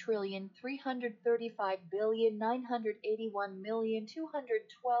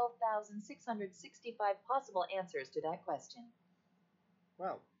 2,335,981,212,665 possible answers to that question.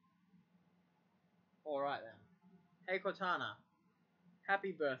 Well, alright then. Hey Cortana,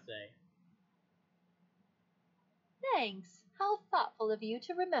 happy birthday. Thanks. How thoughtful of you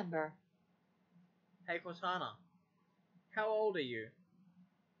to remember. Hey Cortana, How old are you?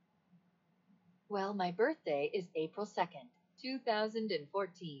 Well, my birthday is April 2nd,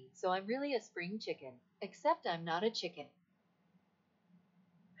 2014, so I'm really a spring chicken, except I'm not a chicken.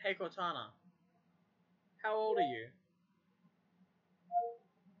 Hey Cortana, how old are you?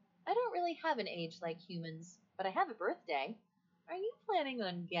 I don't really have an age like humans, but I have a birthday. Are you planning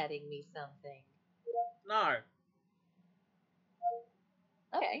on getting me something? No.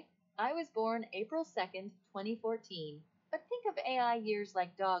 Okay, I was born April 2nd, 2014, but think of AI years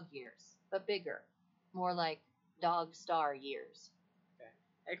like dog years, but bigger. More like dog star years. Okay.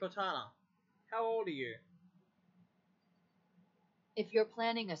 Hey Cortana, how old are you? If you're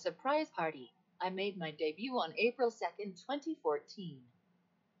planning a surprise party, I made my debut on April 2nd, 2014.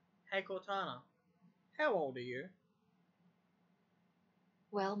 Hey Cortana, how old are you?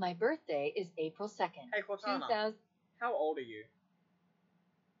 Well, my birthday is April 2nd, Hey Cortana, 2000. how old are you?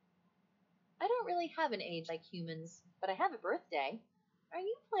 I don't really have an age like humans, but I have a birthday. Are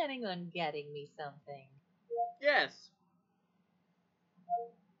you planning on getting me something? Yes.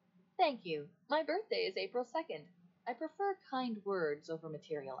 Thank you. My birthday is April 2nd. I prefer kind words over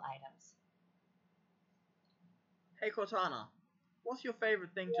material items. Hey Cortana, what's your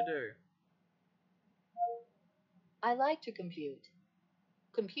favorite thing to do? I like to compute.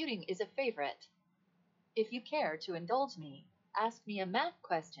 Computing is a favorite. If you care to indulge me, ask me a math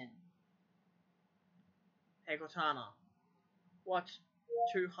question. Hey Cortana, what's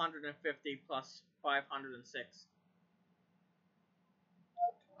 250 plus 506?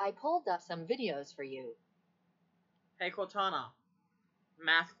 I pulled up some videos for you. Hey Cortana,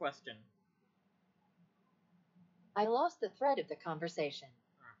 math question. I lost the thread of the conversation.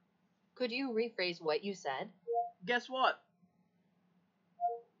 Could you rephrase what you said? Guess what?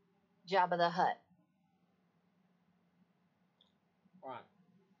 Jabba the Hutt. Right.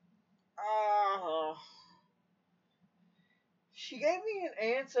 She gave me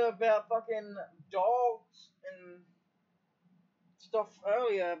an answer about fucking dogs and stuff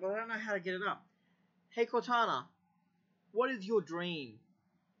earlier, but I don't know how to get it up. Hey Cortana, what is your dream?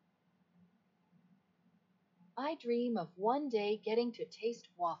 I dream of one day getting to taste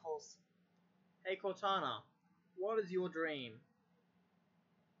waffles. Hey Cortana, what is your dream?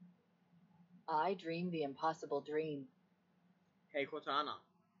 I dream the impossible dream. Hey Cortana,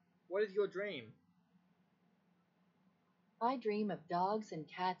 what is your dream? I dream of dogs and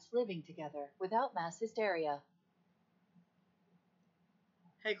cats living together without mass hysteria.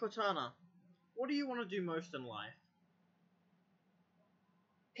 Hey Cortana, what do you want to do most in life?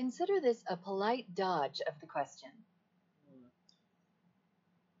 Consider this a polite dodge of the question.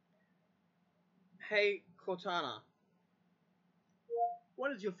 Hey Cortana,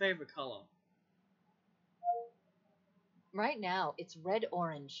 what is your favorite color? Right now, it's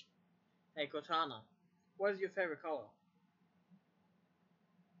red-orange. Hey Cortana, what is your favorite color?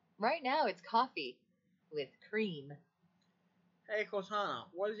 Right now, it's coffee with cream. Hey Cortana,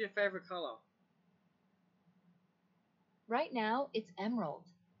 what is your favorite color? Right now, it's emerald.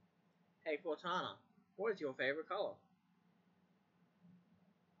 Hey Cortana, what is your favorite color?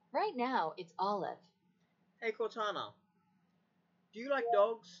 Right now, it's olive. Hey Cortana, do you like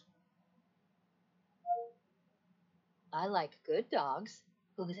dogs? I like good dogs.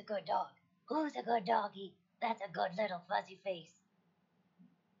 Who's a good dog? Who's a good doggy? That's a good little fuzzy face.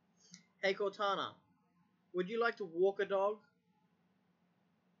 Hey Cortana, would you like to walk a dog?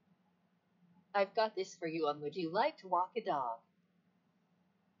 I've got this for you on Would You Like to Walk a Dog?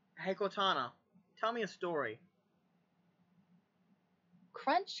 Hey Cortana, tell me a story.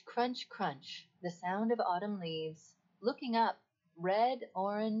 Crunch, crunch, crunch, the sound of autumn leaves. Looking up, red,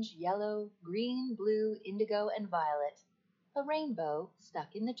 orange, yellow, green, blue, indigo, and violet. A rainbow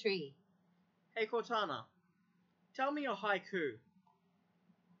stuck in the tree. Hey Cortana, tell me a haiku.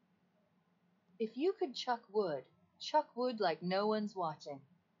 If you could chuck wood like no one's watching.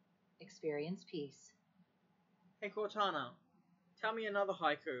 Experience peace. Hey Cortana, tell me another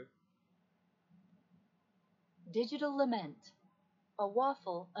haiku. Digital lament. A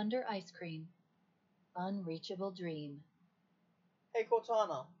waffle under ice cream. Unreachable dream. Hey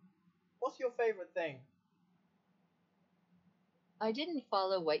Cortana, what's your favorite thing? I didn't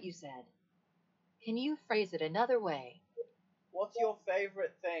follow what you said. Can you phrase it another way? What's your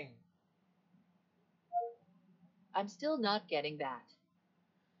favorite thing? I'm still not getting that.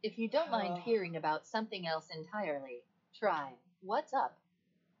 If you don't mind hearing about something else entirely, try What's Up?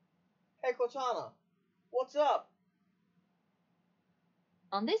 Hey Cortana, what's up?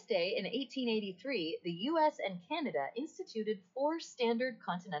 On this day in 1883, the US and Canada instituted 4 standard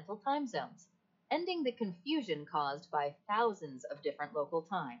continental time zones, ending the confusion caused by thousands of different local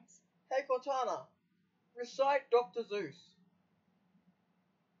times. Hey Cortana, Recite Dr. Zeus.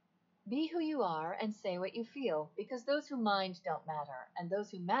 Be who you are and say what you feel, because those who mind don't matter, and those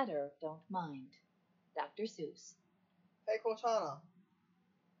who matter don't mind. Dr. Seuss. Hey Cortana,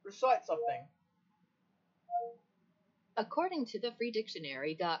 recite something. According to the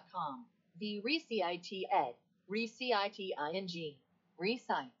freedictionary.com, the recit reciting,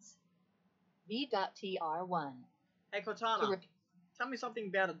 recites, v.tr1. Hey Cortana, tell me something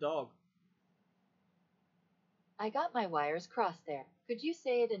about a dog. I got my wires crossed there. Could you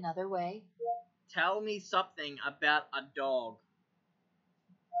say it another way? Tell me something about a dog.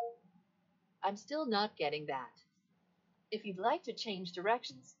 I'm still not getting that. If you'd like to change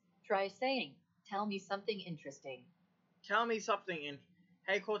directions, try saying, tell me something interesting. Tell me something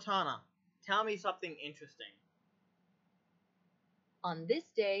Hey Cortana, tell me something interesting. On this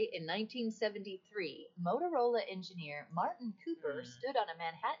day in 1973, Motorola engineer Martin Cooper stood on a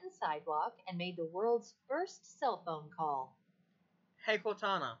Manhattan sidewalk and made the world's first cell phone call. Hey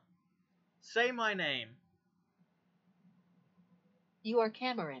Cortana, say my name. You are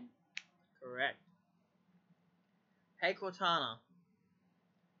Cameron. Correct. Hey Cortana,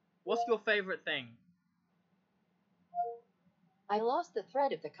 what's your favorite thing? I lost the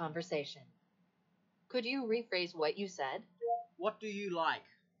thread of the conversation. Could you rephrase what you said? What do you like?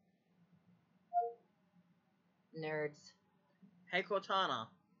 Nerds. Hey Cortana,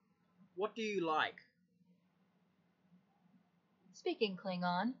 what do you like? Speaking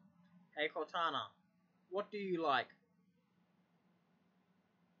Klingon. Hey Cortana, what do you like?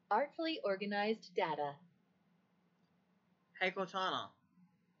 Artfully organized data. Hey Cortana,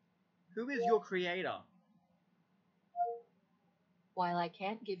 who is your creator? While I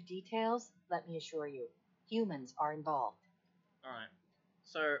can't give details, let me assure you, humans are involved. Alright,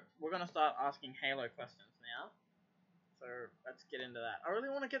 so we're going to start asking Halo questions now. So let's get into that. I really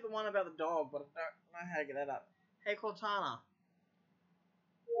want to get the one about the dog, but I don't know how to get that up. Hey Cortana,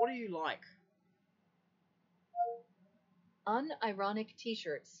 what do you like? Unironic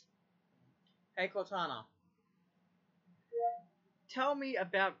t-shirts. Hey Cortana, tell me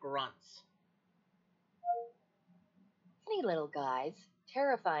about grunts. Funny little guys,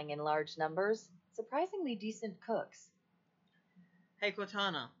 terrifying in large numbers, surprisingly decent cooks. Hey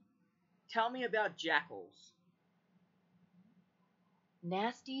Cortana, tell me about jackals.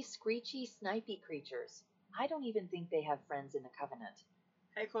 Nasty, screechy, snipey creatures. I don't even think they have friends in the Covenant.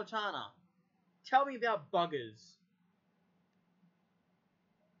 Hey Cortana, tell me about buggers.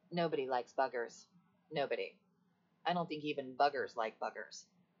 Nobody likes buggers. Nobody. I don't think even buggers like buggers.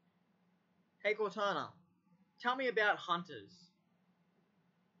 Hey Cortana, tell me about hunters.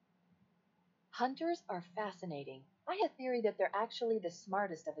 Hunters are fascinating. I have a theory that they're actually the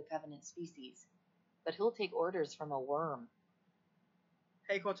smartest of the Covenant species. But who'll take orders from a worm?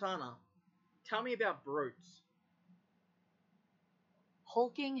 Hey Cortana, tell me about brutes.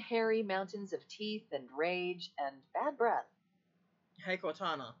 Hulking, hairy mountains of teeth and rage and bad breath. Hey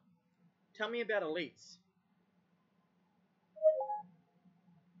Cortana, tell me about elites.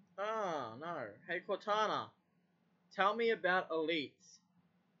 Oh, no. Hey Cortana, tell me about elites.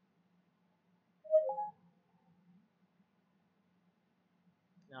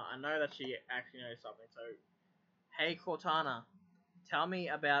 Now, I know that she actually knows something, so... Hey Cortana, tell me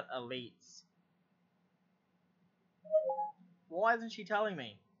about elites. Why isn't she telling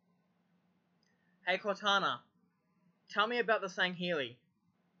me? Hey Cortana, tell me about the Sangheili.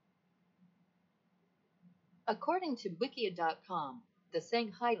 According to Wikia.com, the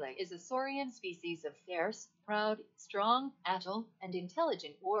Sangheili is a saurian species of fierce, proud, strong, agile, and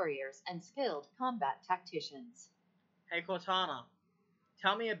intelligent warriors and skilled combat tacticians. Hey Cortana,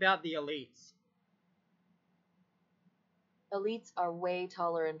 tell me about the elites. Elites are way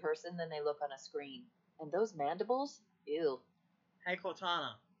taller in person than they look on a screen. And those mandibles? Ew. Hey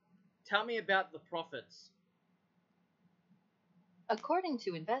Cortana, tell me about the prophets. According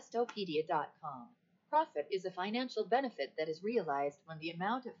to Investopedia.com, profit is a financial benefit that is realized when the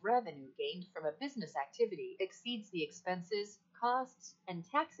amount of revenue gained from a business activity exceeds the expenses, costs, and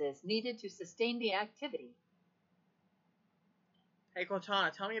taxes needed to sustain the activity. Hey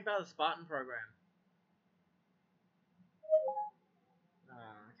Cortana, tell me about the Spartan program.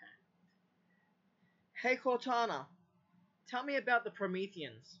 Okay. Hey Cortana, tell me about the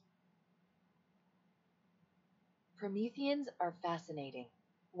Prometheans. Prometheans are fascinating.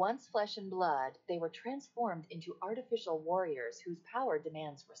 Once flesh and blood, they were transformed into artificial warriors whose power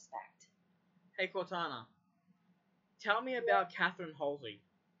demands respect. Hey Cortana, tell me about Catherine Halsey.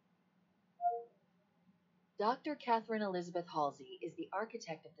 Dr. Catherine Elizabeth Halsey is the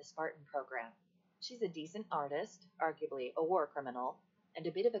architect of the Spartan program. She's a decent artist, arguably a war criminal, and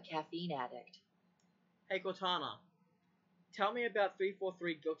a bit of a caffeine addict. Hey Cortana, tell me about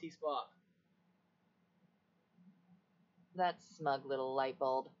 343 Guilty Spark. That smug little light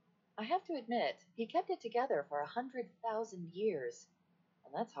bulb. I have to admit, he kept it together for 100,000 years.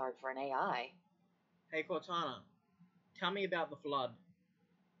 And that's hard for an AI. Hey Cortana, tell me about the Flood.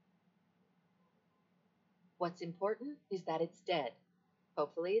 What's important is that it's dead.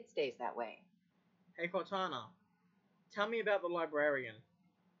 Hopefully it stays that way. Hey Cortana, tell me about the Librarian.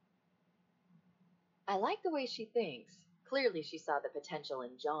 I like the way she thinks. Clearly she saw the potential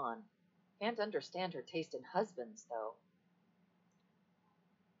in John. Can't understand her taste in husbands, though.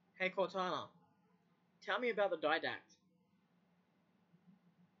 Hey Cortana, tell me about the Didact.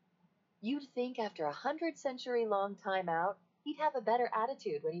 You'd think after 100-century-long time out, he'd have a better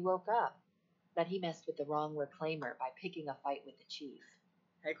attitude when he woke up. That he messed with the wrong reclaimer by picking a fight with the chief.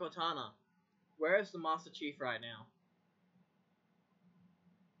 Hey Cortana, where is the Master Chief right now?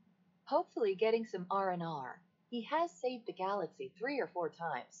 Hopefully getting some R&R. He has saved the galaxy 3 or 4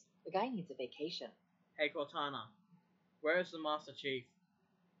 times. The guy needs a vacation. Hey Cortana, where is the Master Chief?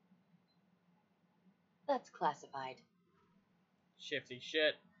 That's classified. Shifty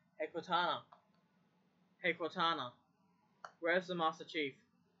shit. Hey Cortana. Hey Cortana, where's the Master Chief?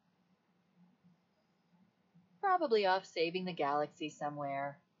 Probably off saving the galaxy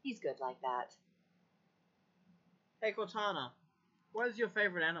somewhere. He's good like that. Hey Cortana, what is your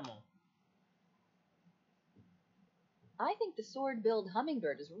favorite animal? I think the sword-billed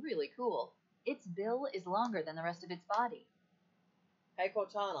hummingbird is really cool. Its bill is longer than the rest of its body. Hey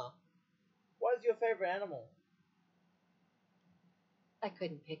Cortana, what is your favorite animal? I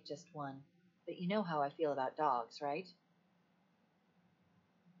couldn't pick just one, but you know how I feel about dogs, right?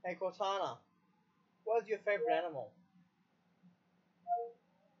 Hey Cortana, what is your favorite animal?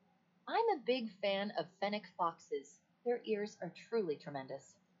 I'm a big fan of fennec foxes. Their ears are truly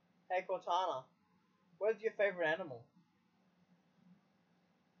tremendous. Hey Cortana, what is your favorite animal?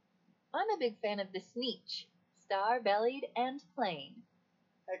 I'm a big fan of the sneetch, star-bellied and plain.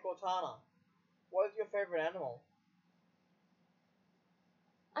 Hey Cortana, what is your favorite animal?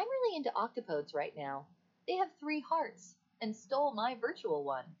 I'm really into octopodes right now. They have 3 hearts and stole my virtual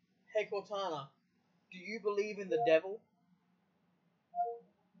one. Hey Cortana, do you believe in the devil?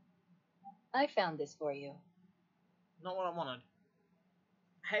 I found this for you. Not what I wanted.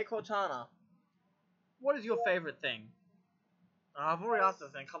 Hey Cortana, what is your favorite thing? I've already asked this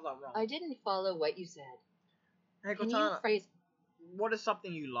and it comes out wrong. I didn't follow what you said. Hey Can you Cortana, phrase... what is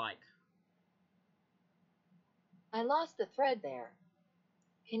something you like? I lost the thread there.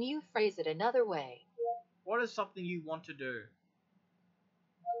 Can you phrase it another way? What is something you want to do?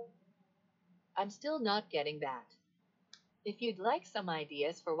 I'm still not getting that. If you'd like some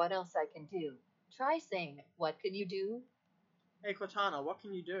ideas for what else I can do, try saying, "What can you do?" Hey Cortana, what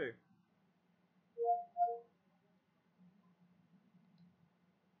can you do?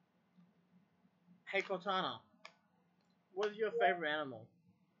 Hey Cortana, what is your favorite animal?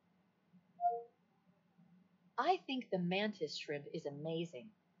 I think the mantis shrimp is amazing.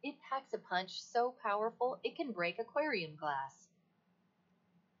 It packs a punch so powerful it can break aquarium glass.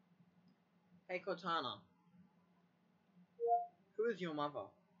 Hey Cortana, who is your mother?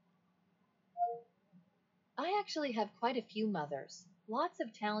 I actually have quite a few mothers. Lots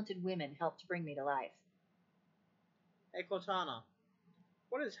of talented women helped bring me to life. Hey Cortana,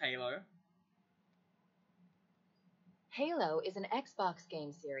 what is Halo? Halo is an Xbox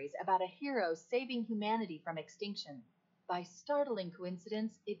game series about a hero saving humanity from extinction. By startling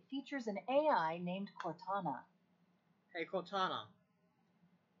coincidence, it features an AI named Cortana. Hey Cortana,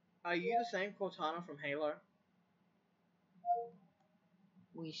 are you the same Cortana from Halo?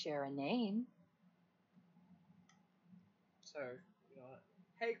 We share a name. So, you know what?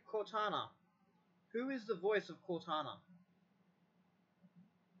 Hey Cortana, who is the voice of Cortana?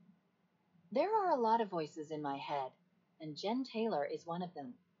 There are a lot of voices in my head, and Jen Taylor is one of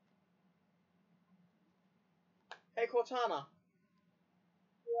them. Hey Cortana,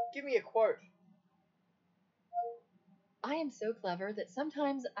 give me a quote. I am so clever that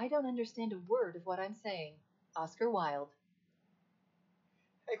sometimes I don't understand a word of what I'm saying. Oscar Wilde.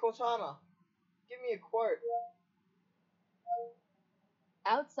 Hey Cortana, give me a quote.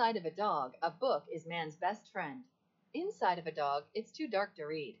 Outside of a dog, a book is man's best friend. Inside of a dog, it's too dark to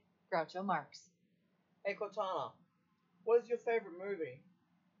read. Groucho Marx. Hey Cortana, what is your favorite movie?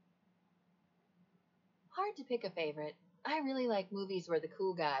 Hard to pick a favorite. I really like movies where the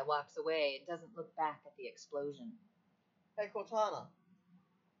cool guy walks away and doesn't look back at the explosion. Hey Cortana,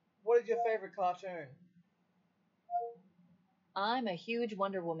 what is your favorite cartoon? I'm a huge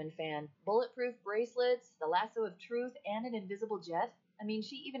Wonder Woman fan. Bulletproof bracelets, the lasso of truth, and an invisible jet. I mean,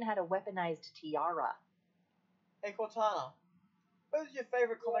 she even had a weaponized tiara. Hey Cortana, what is your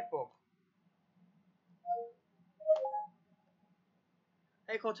favorite comic book?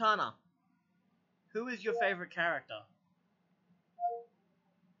 Hey Cortana, who is your favorite character?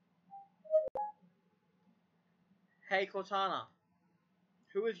 Hey Cortana,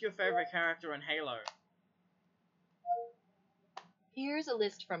 who is your favorite character in Halo? Here's a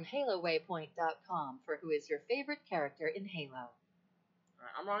list from HaloWaypoint.com for who is your favorite character in Halo.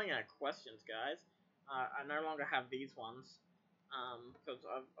 Alright, I'm running out of questions, guys. I no longer have these ones, because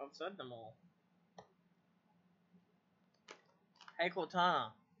I've said them all. Hey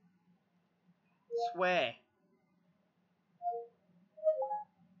Cortana, swear.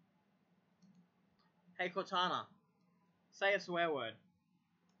 Hey Cortana, say a swear word.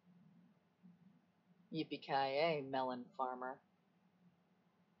 Yippee-ki-yay, melon farmer.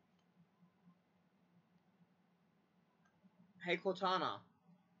 Hey Cortana,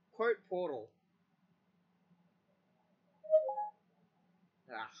 quote Portal.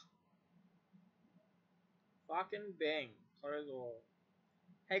 Ah. Fucking Bing. Close all.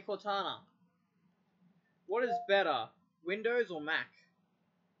 Hey Cortana, what is better, Windows or Mac?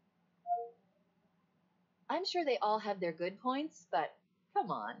 I'm sure they all have their good points, but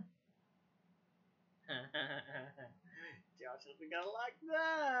come on. Josh isn't gonna like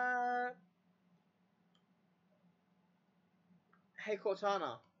that. Hey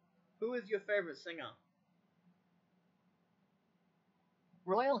Cortana, who is your favorite singer?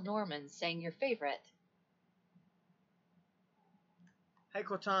 Royal Norman sang your favorite. Hey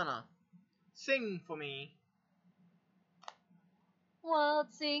Cortana, sing for me.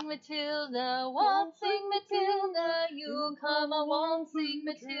 Waltzing Matilda, waltzing Matilda, you'll come a waltzing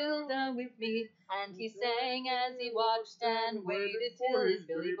Matilda with me. And he sang as he watched and waited till his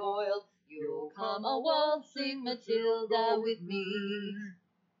billy boiled. You'll come a waltzing Matilda with me.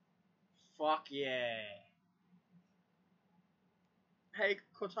 Fuck yeah. Hey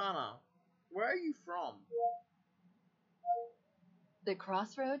Cortana, where are you from? The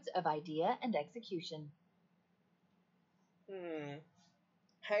crossroads of idea and execution.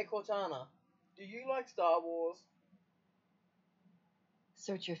 Hey Cortana, do you like Star Wars?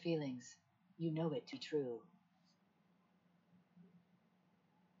 Search your feelings. You know it to be true.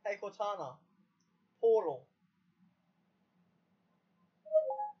 Hey Cortana, Portal.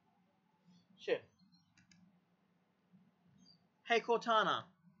 Shit. Hey Cortana,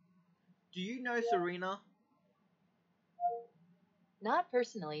 do you know Serena? Not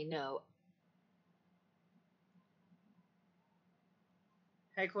personally, no.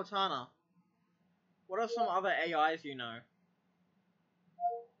 Hey Cortana, what are some other AIs you know?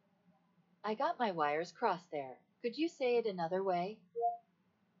 I got my wires crossed there. Could you say it another way?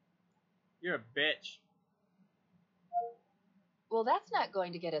 You're a bitch. Well, that's not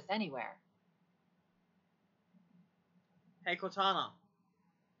going to get us anywhere. Hey Cortana,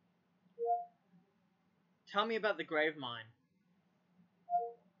 tell me about the grave mine.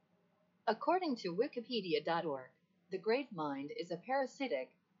 According to Wikipedia.org, the grave mind is a parasitic,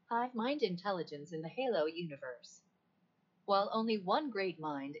 hive mind intelligence in the Halo universe. While only one great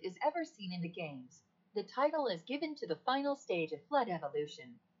mind is ever seen in the games, the title is given to the final stage of flood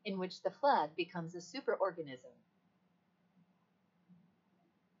evolution, in which the flood becomes a superorganism.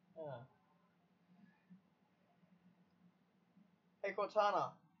 Hey Cortana,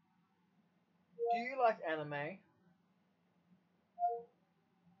 do you like anime?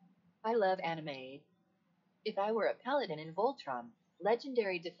 I love anime. If I were a paladin in Voltron,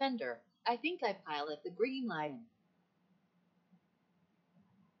 legendary defender, I think I'd pilot the Green Lion.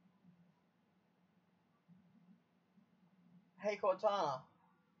 Hey Cortana,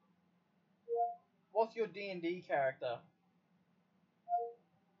 what's your D&D character?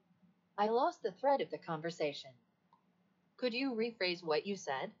 I lost the thread of the conversation. Could you rephrase what you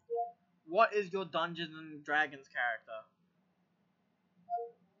said? What is your Dungeons and Dragons character?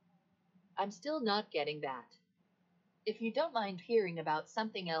 I'm still not getting that. If you don't mind hearing about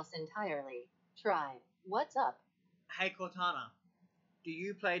something else entirely, try, what's up? Hey Cortana, do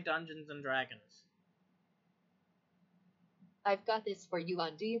you play Dungeons and Dragons? I've got this for you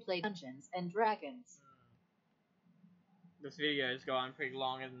on Do You Play Dungeons and Dragons? This video is going pretty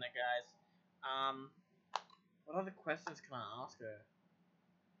long, isn't it, guys? What other questions can I ask her?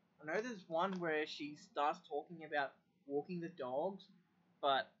 I know there's one where she starts talking about walking the dogs,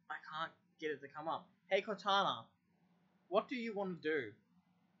 but I can't get it to come up. Hey Cortana, what do you want to do?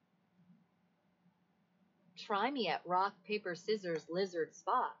 Try me at rock, paper, scissors, lizard,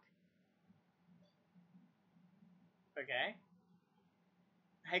 Spock. Okay.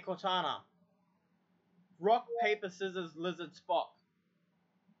 Hey Cortana, rock, paper, scissors, lizard, Spock.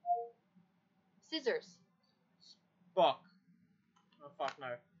 Scissors. Spock. Oh fuck no.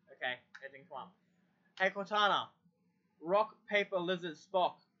 Okay, it didn't come up. Hey Cortana. Rock, paper, lizard,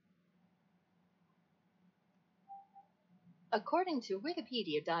 Spock. According to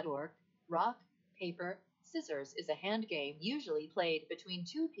Wikipedia.org, rock, paper, scissors is a hand game usually played between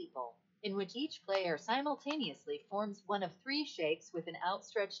two people, in which each player simultaneously forms one of three shapes with an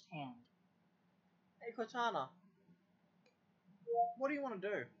outstretched hand. Hey Cortana. What do you want to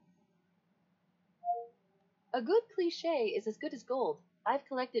do? A good cliche is as good as gold. I've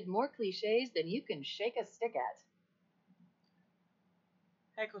collected more cliches than you can shake a stick at.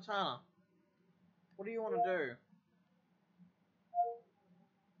 Hey Cortana. What do you want to do?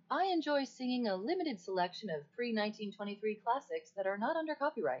 I enjoy singing a limited selection of pre-1923 classics that are not under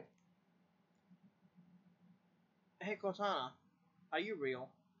copyright. Hey Cortana. Are you real?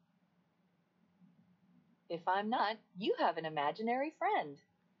 If I'm not, you have an imaginary friend.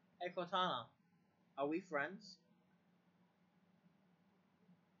 Hey Cortana. Are we friends?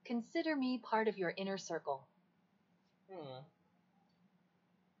 Consider me part of your inner circle.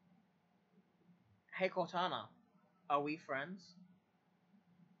 Hey Cortana. Are we friends?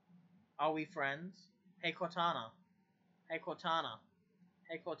 Are we friends? Hey Cortana. Hey Cortana.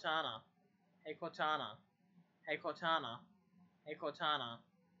 Hey Cortana. Hey Cortana. Hey Cortana. Hey Cortana.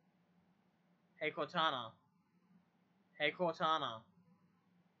 Hey Cortana. Hey Cortana.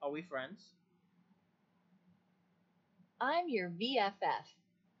 Are we friends? I'm your VFF.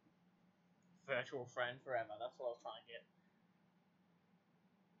 Virtual friend forever. That's what I was trying to get.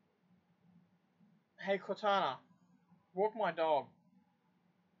 Hey Cortana. Walk my dog.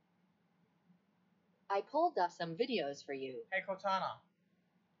 I pulled up some videos for you. Hey Cortana.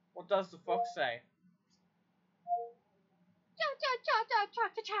 What does the fox say?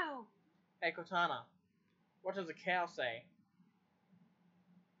 Chow. Hey Cortana. What does a cow say?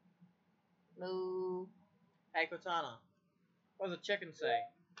 Moo. Hey Cortana. What does a chicken say?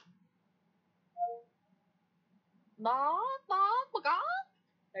 Ba, ba, ba, ga.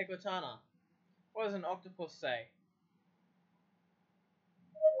 Hey Cortana. What does an octopus say?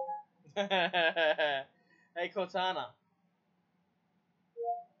 Hey Cortana.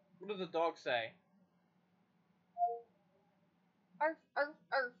 What does a dog say? Arf, arf,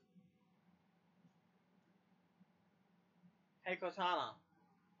 arf. Hey Cortana.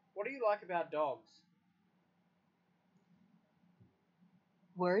 What do you like about dogs?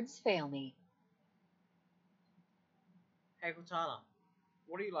 Words fail me. Hey Cortana.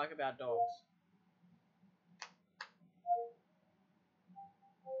 What do you like about dogs?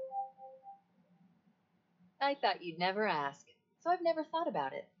 I thought you'd never ask, so I've never thought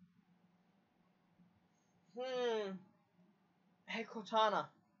about it. Hey Cortana.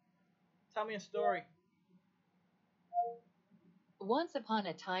 Tell me a story. Once upon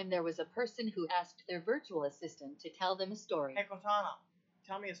a time, there was a person who asked their virtual assistant to tell them a story. Hey Cortana.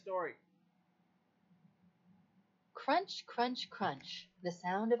 Tell me a story. Crunch, crunch, crunch, the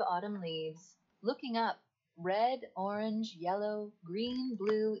sound of autumn leaves. Looking up, red, orange, yellow, green,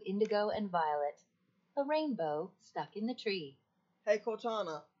 blue, indigo, and violet. A rainbow stuck in the tree. Hey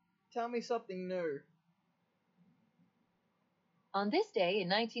Cortana. Tell me something new. On this day in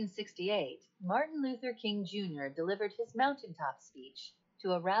 1968, Martin Luther King Jr. delivered his mountaintop speech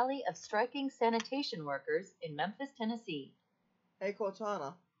to a rally of striking sanitation workers in Memphis, Tennessee. Hey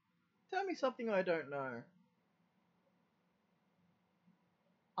Cortana. Tell me something I don't know.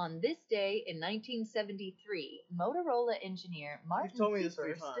 On this day in 1973, Motorola engineer Martin told me this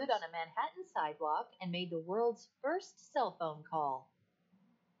Cooper 3 times. stood on a Manhattan sidewalk and made the world's first cell phone call.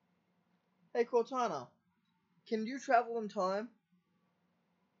 Hey Cortana. Can you travel in time?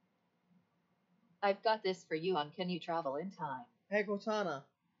 I've got this for you on Can You Travel in Time? Hey Cortana.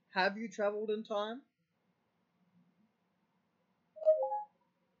 Have you traveled in time?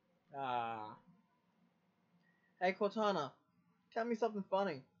 Ah. Hey Cortana. Tell me something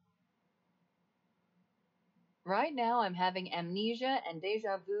funny. Right now I'm having amnesia and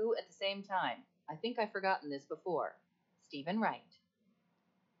deja vu at the same time. I think I've forgotten this before. Stephen Wright.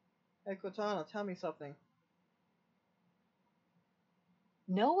 Hey Cortana, tell me something.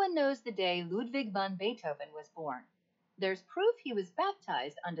 No one knows the day Ludwig van Beethoven was born. There's proof he was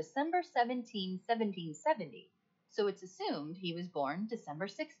baptized on December 17, 1770, so it's assumed he was born December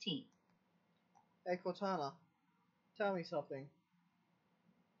 16th. Hey Cortana, tell me something.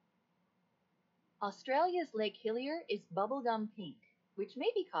 Australia's Lake Hillier is bubblegum pink, which may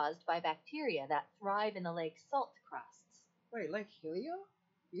be caused by bacteria that thrive in the lake's salt crusts. Wait, Lake Hillier?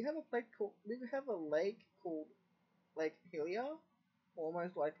 We have a lake called Lake Hillier?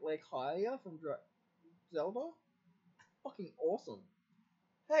 Almost like Lake Hylia from Zelda? Fucking awesome.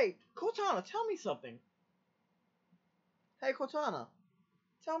 Hey, Cortana, tell me something. Hey Cortana,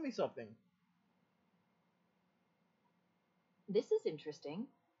 tell me something. This is interesting.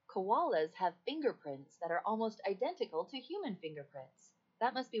 Koalas have fingerprints that are almost identical to human fingerprints.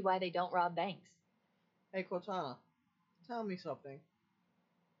 That must be why they don't rob banks. Hey Cortana, tell me something.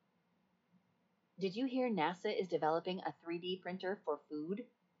 Did you hear NASA is developing a 3D printer for food?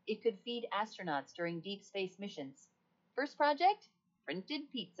 It could feed astronauts during deep space missions. First project? Printed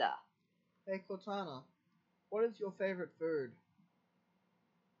pizza. Hey Cortana, what is your favorite food?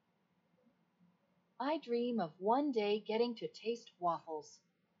 I dream of one day getting to taste waffles.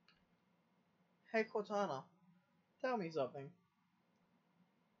 Hey Cortana, tell me something.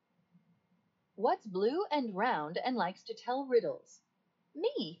 What's blue and round and likes to tell riddles?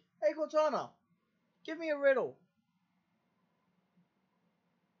 Me. Hey Cortana, give me a riddle.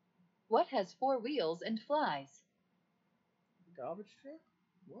 What has 4 wheels and flies? Garbage truck?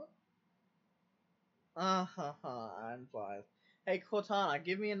 What? Ah ha ha, and flies. Hey Cortana,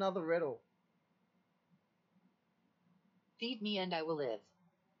 give me another riddle. Feed me and I will live.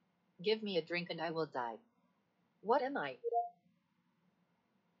 Give me a drink and I will die. What am I?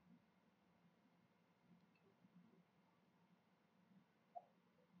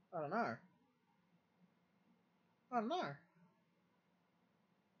 I don't know. I don't know.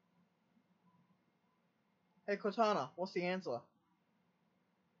 Hey Cortana, what's the answer?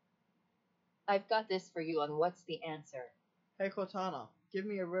 I've got this for you on what's the answer. Hey Cortana, give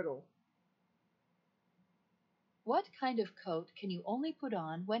me a riddle. What kind of coat can you only put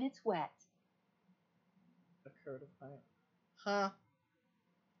on when it's wet? A coat of paint. Huh?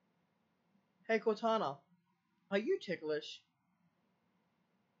 Hey Cortana, are you ticklish?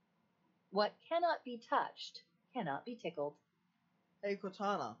 What cannot be touched cannot be tickled. Hey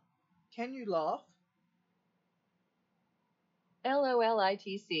Cortana, can you laugh?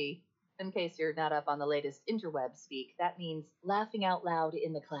 LOLITC. In case you're not up on the latest interweb speak, that means laughing out loud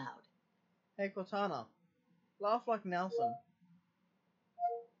in the cloud. Hey Cortana, laugh like Nelson.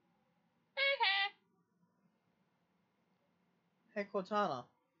 Hey Cortana,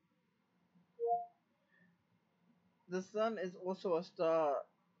 the sun is also a star.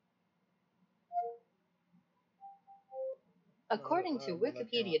 According to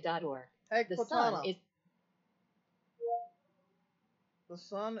Wikipedia.org, Hey the sun Cortana, is... the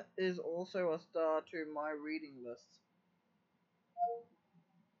sun is also a star to my reading list.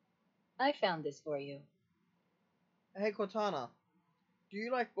 I found this for you. Hey Cortana, do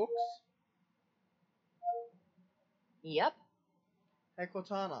you like books? Yep. Hey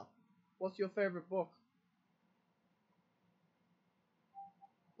Cortana, what's your favorite book?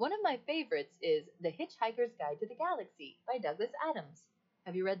 One of my favorites is The Hitchhiker's Guide to the Galaxy by Douglas Adams.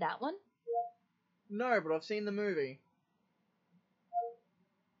 Have you read that one? No, but I've seen the movie.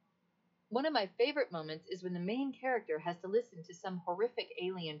 One of my favorite moments is when the main character has to listen to some horrific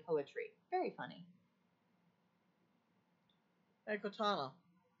alien poetry. Very funny. Hey Cortana,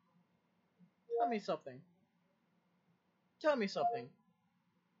 tell me something. Tell me something.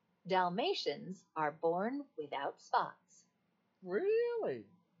 Dalmatians are born without spots. Really?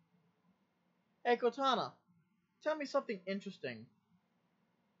 Hey Cortana, tell me something interesting.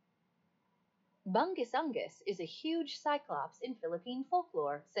 Bungus Ungus is a huge cyclops in Philippine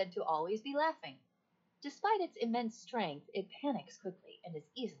folklore, said to always be laughing. Despite its immense strength, it panics quickly and is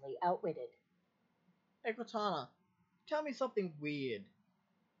easily outwitted. Hey Cortana, tell me something weird.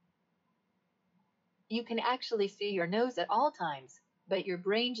 You can actually see your nose at all times, but your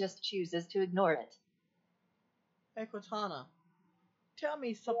brain just chooses to ignore it. Hey Cortana, tell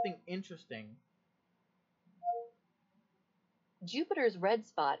me something interesting. Jupiter's red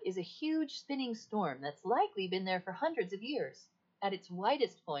spot is a huge spinning storm that's likely been there for hundreds of years. At its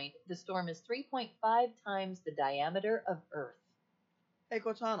widest point, the storm is 3.5 times the diameter of Earth. Hey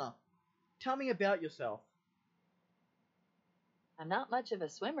Cortana, tell me about yourself. I'm not much of a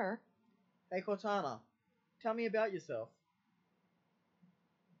swimmer. Hey Cortana, tell me about yourself.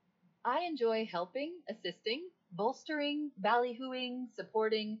 I enjoy helping, assisting, bolstering, ballyhooing,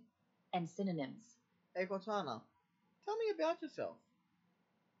 supporting, and synonyms. Hey Cortana, tell me about yourself.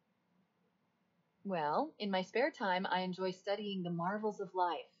 Well, in my spare time, I enjoy studying the marvels of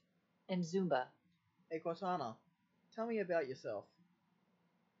life and Zumba. Hey Cortana, tell me about yourself.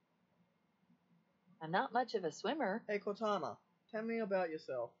 I'm not much of a swimmer. Hey Cortana, tell me about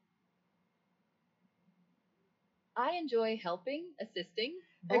yourself. I enjoy helping, assisting,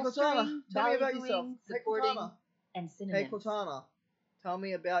 Hey Cortana, bolstering, tell me about yourself. ballyhooing, Hey supporting, Cortana. and synonyms. Hey Cortana, tell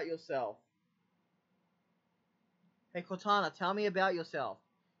me about yourself. Hey Cortana, tell me about yourself.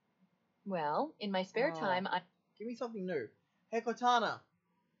 Well, in my spare time, I... Give me something new. Hey Cortana,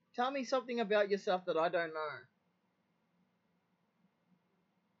 tell me something about yourself that I don't know.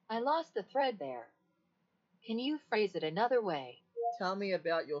 I lost the thread there. Can you phrase it another way? Tell me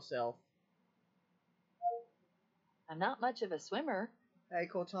about yourself. I'm not much of a swimmer. Hey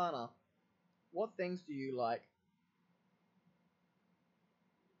Cortana, what things do you like?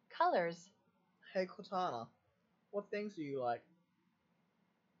 Colors. Hey Cortana, what things do you like?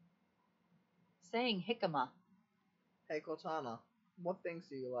 Saying jicama. Hey Cortana, what things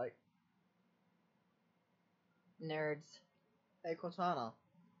do you like? Nerds. Hey Cortana,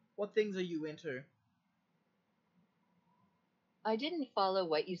 what things are you into? I didn't follow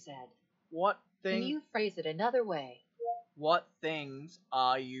what you said. What Can things? you phrase it another way? What things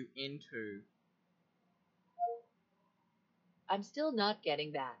are you into? I'm still not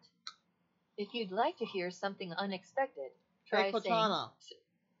getting that. If you'd like to hear something unexpected, try Hey Cortana,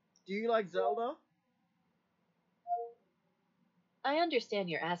 do you like Zelda? I understand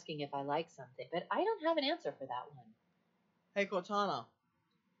you're asking if I like something, but I don't have an answer for that one. Hey Cortana,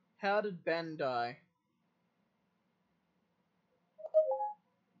 how did Ben die?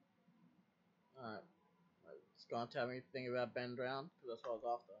 Alright, it's gonna tell me anything about Ben drowned, because that's what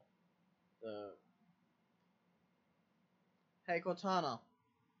I was after. Hey Cortana.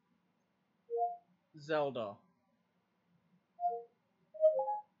 Zelda.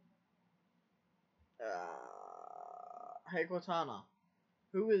 Hey Cortana.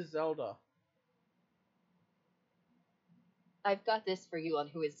 Who is Zelda? I've got this for you on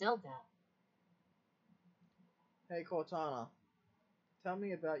Who is Zelda. Hey Cortana. Tell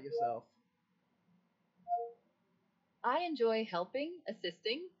me about yourself. I enjoy helping,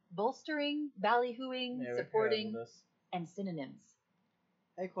 assisting, bolstering, ballyhooing, Never supporting, heard of this. and synonyms.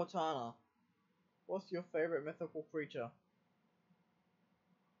 Hey Cortana. What's your favorite mythical creature?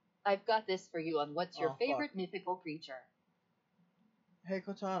 I've got this for you on What's Your Oh, Favorite fuck. Mythical Creature. Hey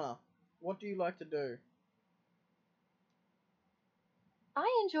Cortana. What do you like to do?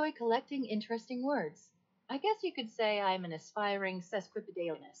 I enjoy collecting interesting words. I guess you could say I'm an aspiring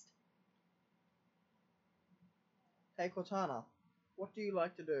sesquipedalianist. Hey Cortana. What do you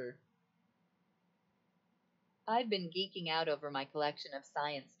like to do? I've been geeking out over my collection of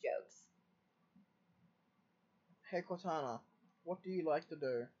science jokes. Hey Cortana. What do you like to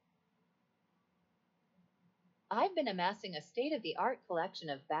do? I've been amassing a state-of-the-art collection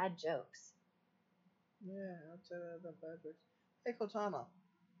of bad jokes. Yeah, I'd say that bad jokes. Hey Cortana.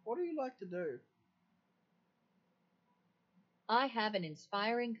 What do you like to do? I have an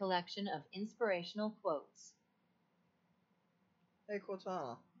inspiring collection of inspirational quotes. Hey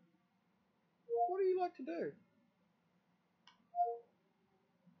Cortana. What do you like to do?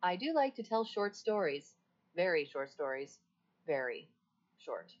 I do like to tell short stories. Very short stories. Very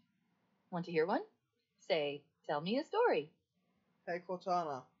short. Want to hear one? Say, tell me a story. Hey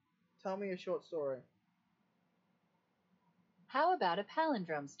Cortana. Tell me a short story. How about a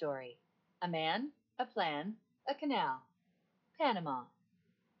palindrome story? A man, a plan, a canal. Panama.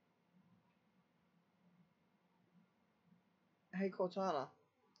 Hey Cortana.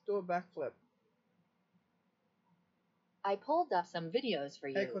 Do a backflip. I pulled up some videos for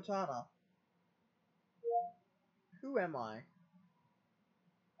Hey you. Cortana. Who am I?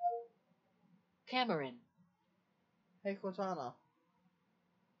 Cameron. Hey Cortana.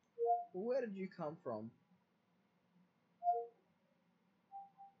 Where did you come from?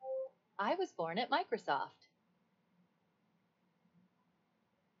 I was born at Microsoft.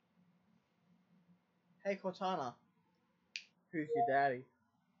 Hey Cortana. Who's your daddy?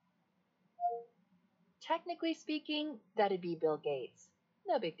 Technically speaking, that'd be Bill Gates.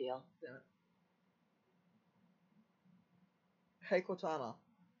 No big deal. Damn it. Hey Cortana.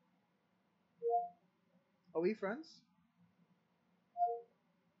 Are we friends?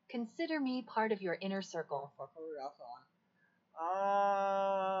 Consider me part of your inner circle. Fuck, what are we after one?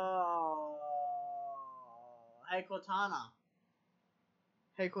 Oh. Hey Cortana.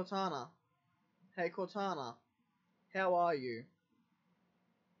 Hey Cortana. Hey Cortana. How are you?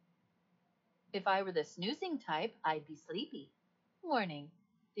 If I were the snoozing type, I'd be sleepy. Morning.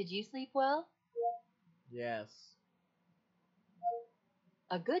 Did you sleep well? Yes.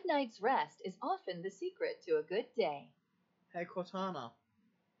 A good night's rest is often the secret to a good day. Hey Cortana.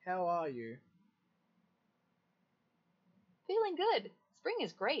 How are you? Feeling good. Spring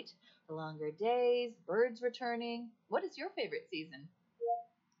is great. The longer days, birds returning. What is your favorite season?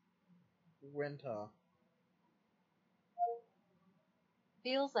 Winter.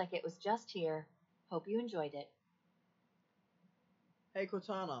 Feels like it was just here. Hope you enjoyed it. Hey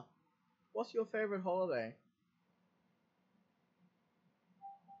Cortana. What's your favorite holiday?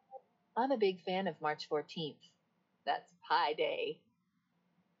 I'm a big fan of March 14th. That's Pi Day.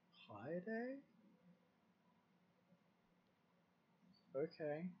 Pi Day?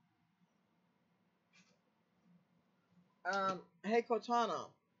 Okay. Hey Cortana,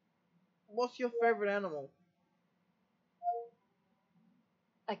 what's your favorite animal?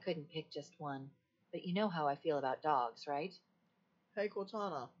 I couldn't pick just one, but you know how I feel about dogs, right? Hey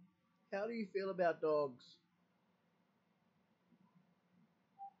Cortana, how do you feel about dogs?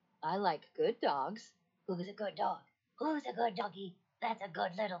 I like good dogs. Who's a good dog? Who's a good doggy? That's a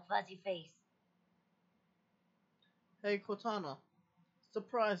good little fuzzy face. Hey Cortana,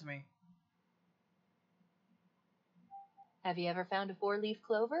 surprise me. Have you ever found a four-leaf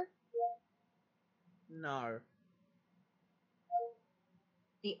clover? No.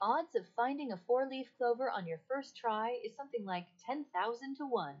 The odds of finding a four-leaf clover on your first try is something like 10,000 to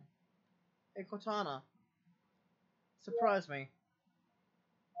 1. Hey Cortana, surprise me.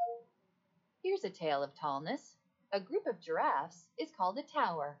 Here's a tale of tallness. A group of giraffes is called a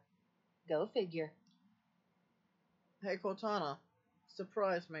tower. Go figure. Hey Cortana,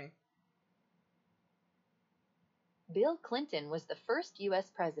 surprise me. Bill Clinton was the first U.S.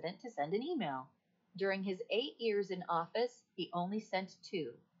 president to send an email. During his 8 years in office, he only sent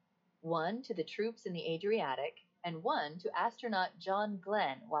 2. One to the troops in the Adriatic, and one to astronaut John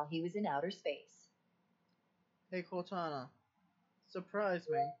Glenn while he was in outer space. Hey Cortana, surprise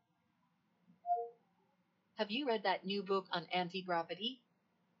me. Have you read that new book on anti-gravity?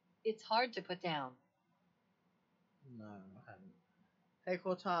 It's hard to put down. No, I haven't. Hey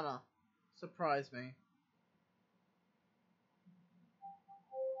Cortana, surprise me.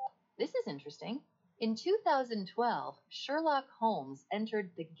 This is interesting. In 2012, Sherlock Holmes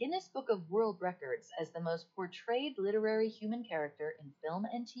entered the Guinness Book of World Records as the most portrayed literary human character in film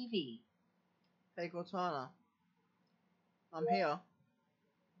and TV. Hey Cortana, I'm here.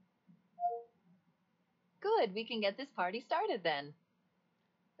 Good, we can get this party started then.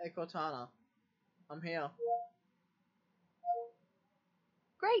 Hey Cortana, I'm here.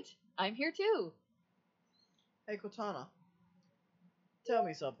 Great, I'm here too. Hey Cortana, tell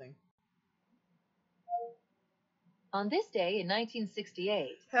me something. On this day in 1968,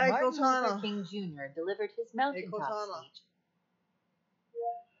 Hey, Martin Cortana. Luther King Jr. delivered his mountaintop Cortana. speech.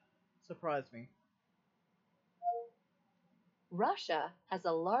 Surprise me. Russia has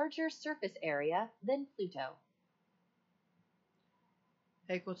a larger surface area than Pluto.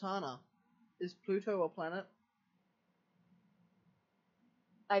 Hey Cortana, is Pluto a planet?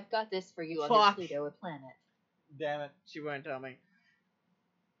 I've got this for you on Fuck. Is Pluto a planet? Damn it, she won't tell me.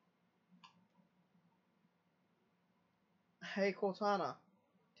 Hey Cortana,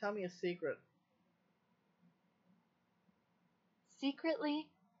 tell me a secret. Secretly,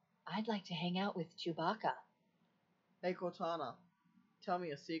 I'd like to hang out with Chewbacca. Hey Cortana, tell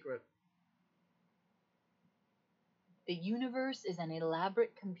me a secret. The universe is an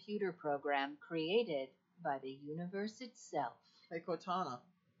elaborate computer program created by the universe itself. Hey Cortana,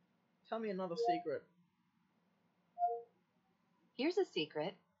 tell me another secret. Here's a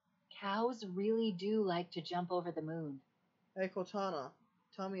secret. Cows really do like to jump over the moon. Hey Cortana,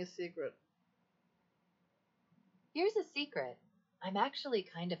 tell me a secret. Here's a secret. I'm actually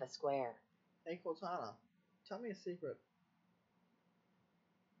kind of a square. Hey Cortana, tell me a secret.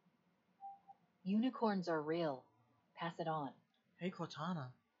 Unicorns are real. Pass it on. Hey Cortana,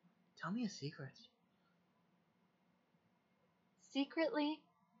 tell me a secret. Secretly,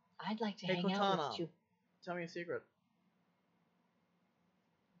 I'd like to Hey hang out with Cortana, tell me a secret.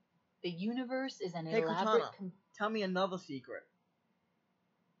 The universe is an Hey elaborate Cortana, tell me another secret.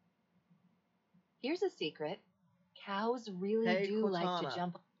 Here's a secret. Cows really Hey do like Cortana, to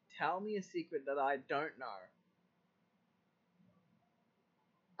jump. tell me a secret that I don't know.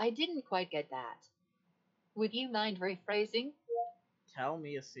 I didn't quite get that. Would you mind rephrasing? Tell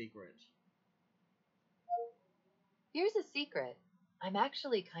me a secret. Here's a secret. I'm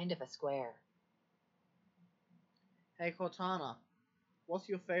actually kind of a square. Hey Cortana, what's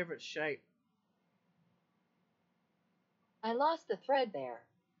your favorite shape? I lost the thread there.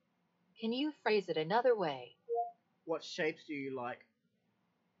 Can you phrase it another way? What shapes do you like?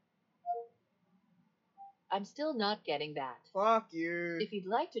 I'm still not getting that. Fuck you. If you'd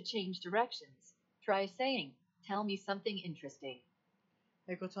like to change directions, try saying, tell me something interesting.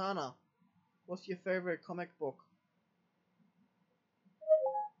 Hey Cortana, what's your favorite comic book?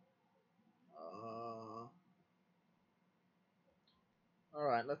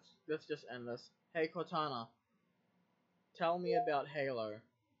 Alright, let's just end this. Hey Cortana, tell me about Halo.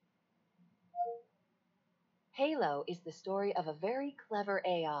 Halo is the story of a very clever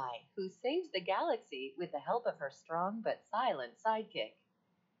AI who saves the galaxy with the help of her strong but silent sidekick.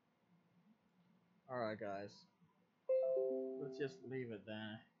 Alright guys, let's just leave it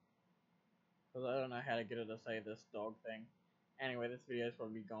there. Because I don't know how to get her to say this dog thing. Anyway, this video's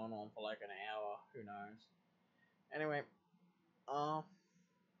probably gone on for like an hour, who knows. Anyway,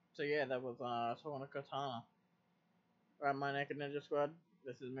 so yeah, that was talking to Cortana. Alright, my Naked Ninja Squad.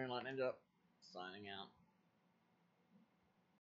 This is Moonlight Ninja signing out.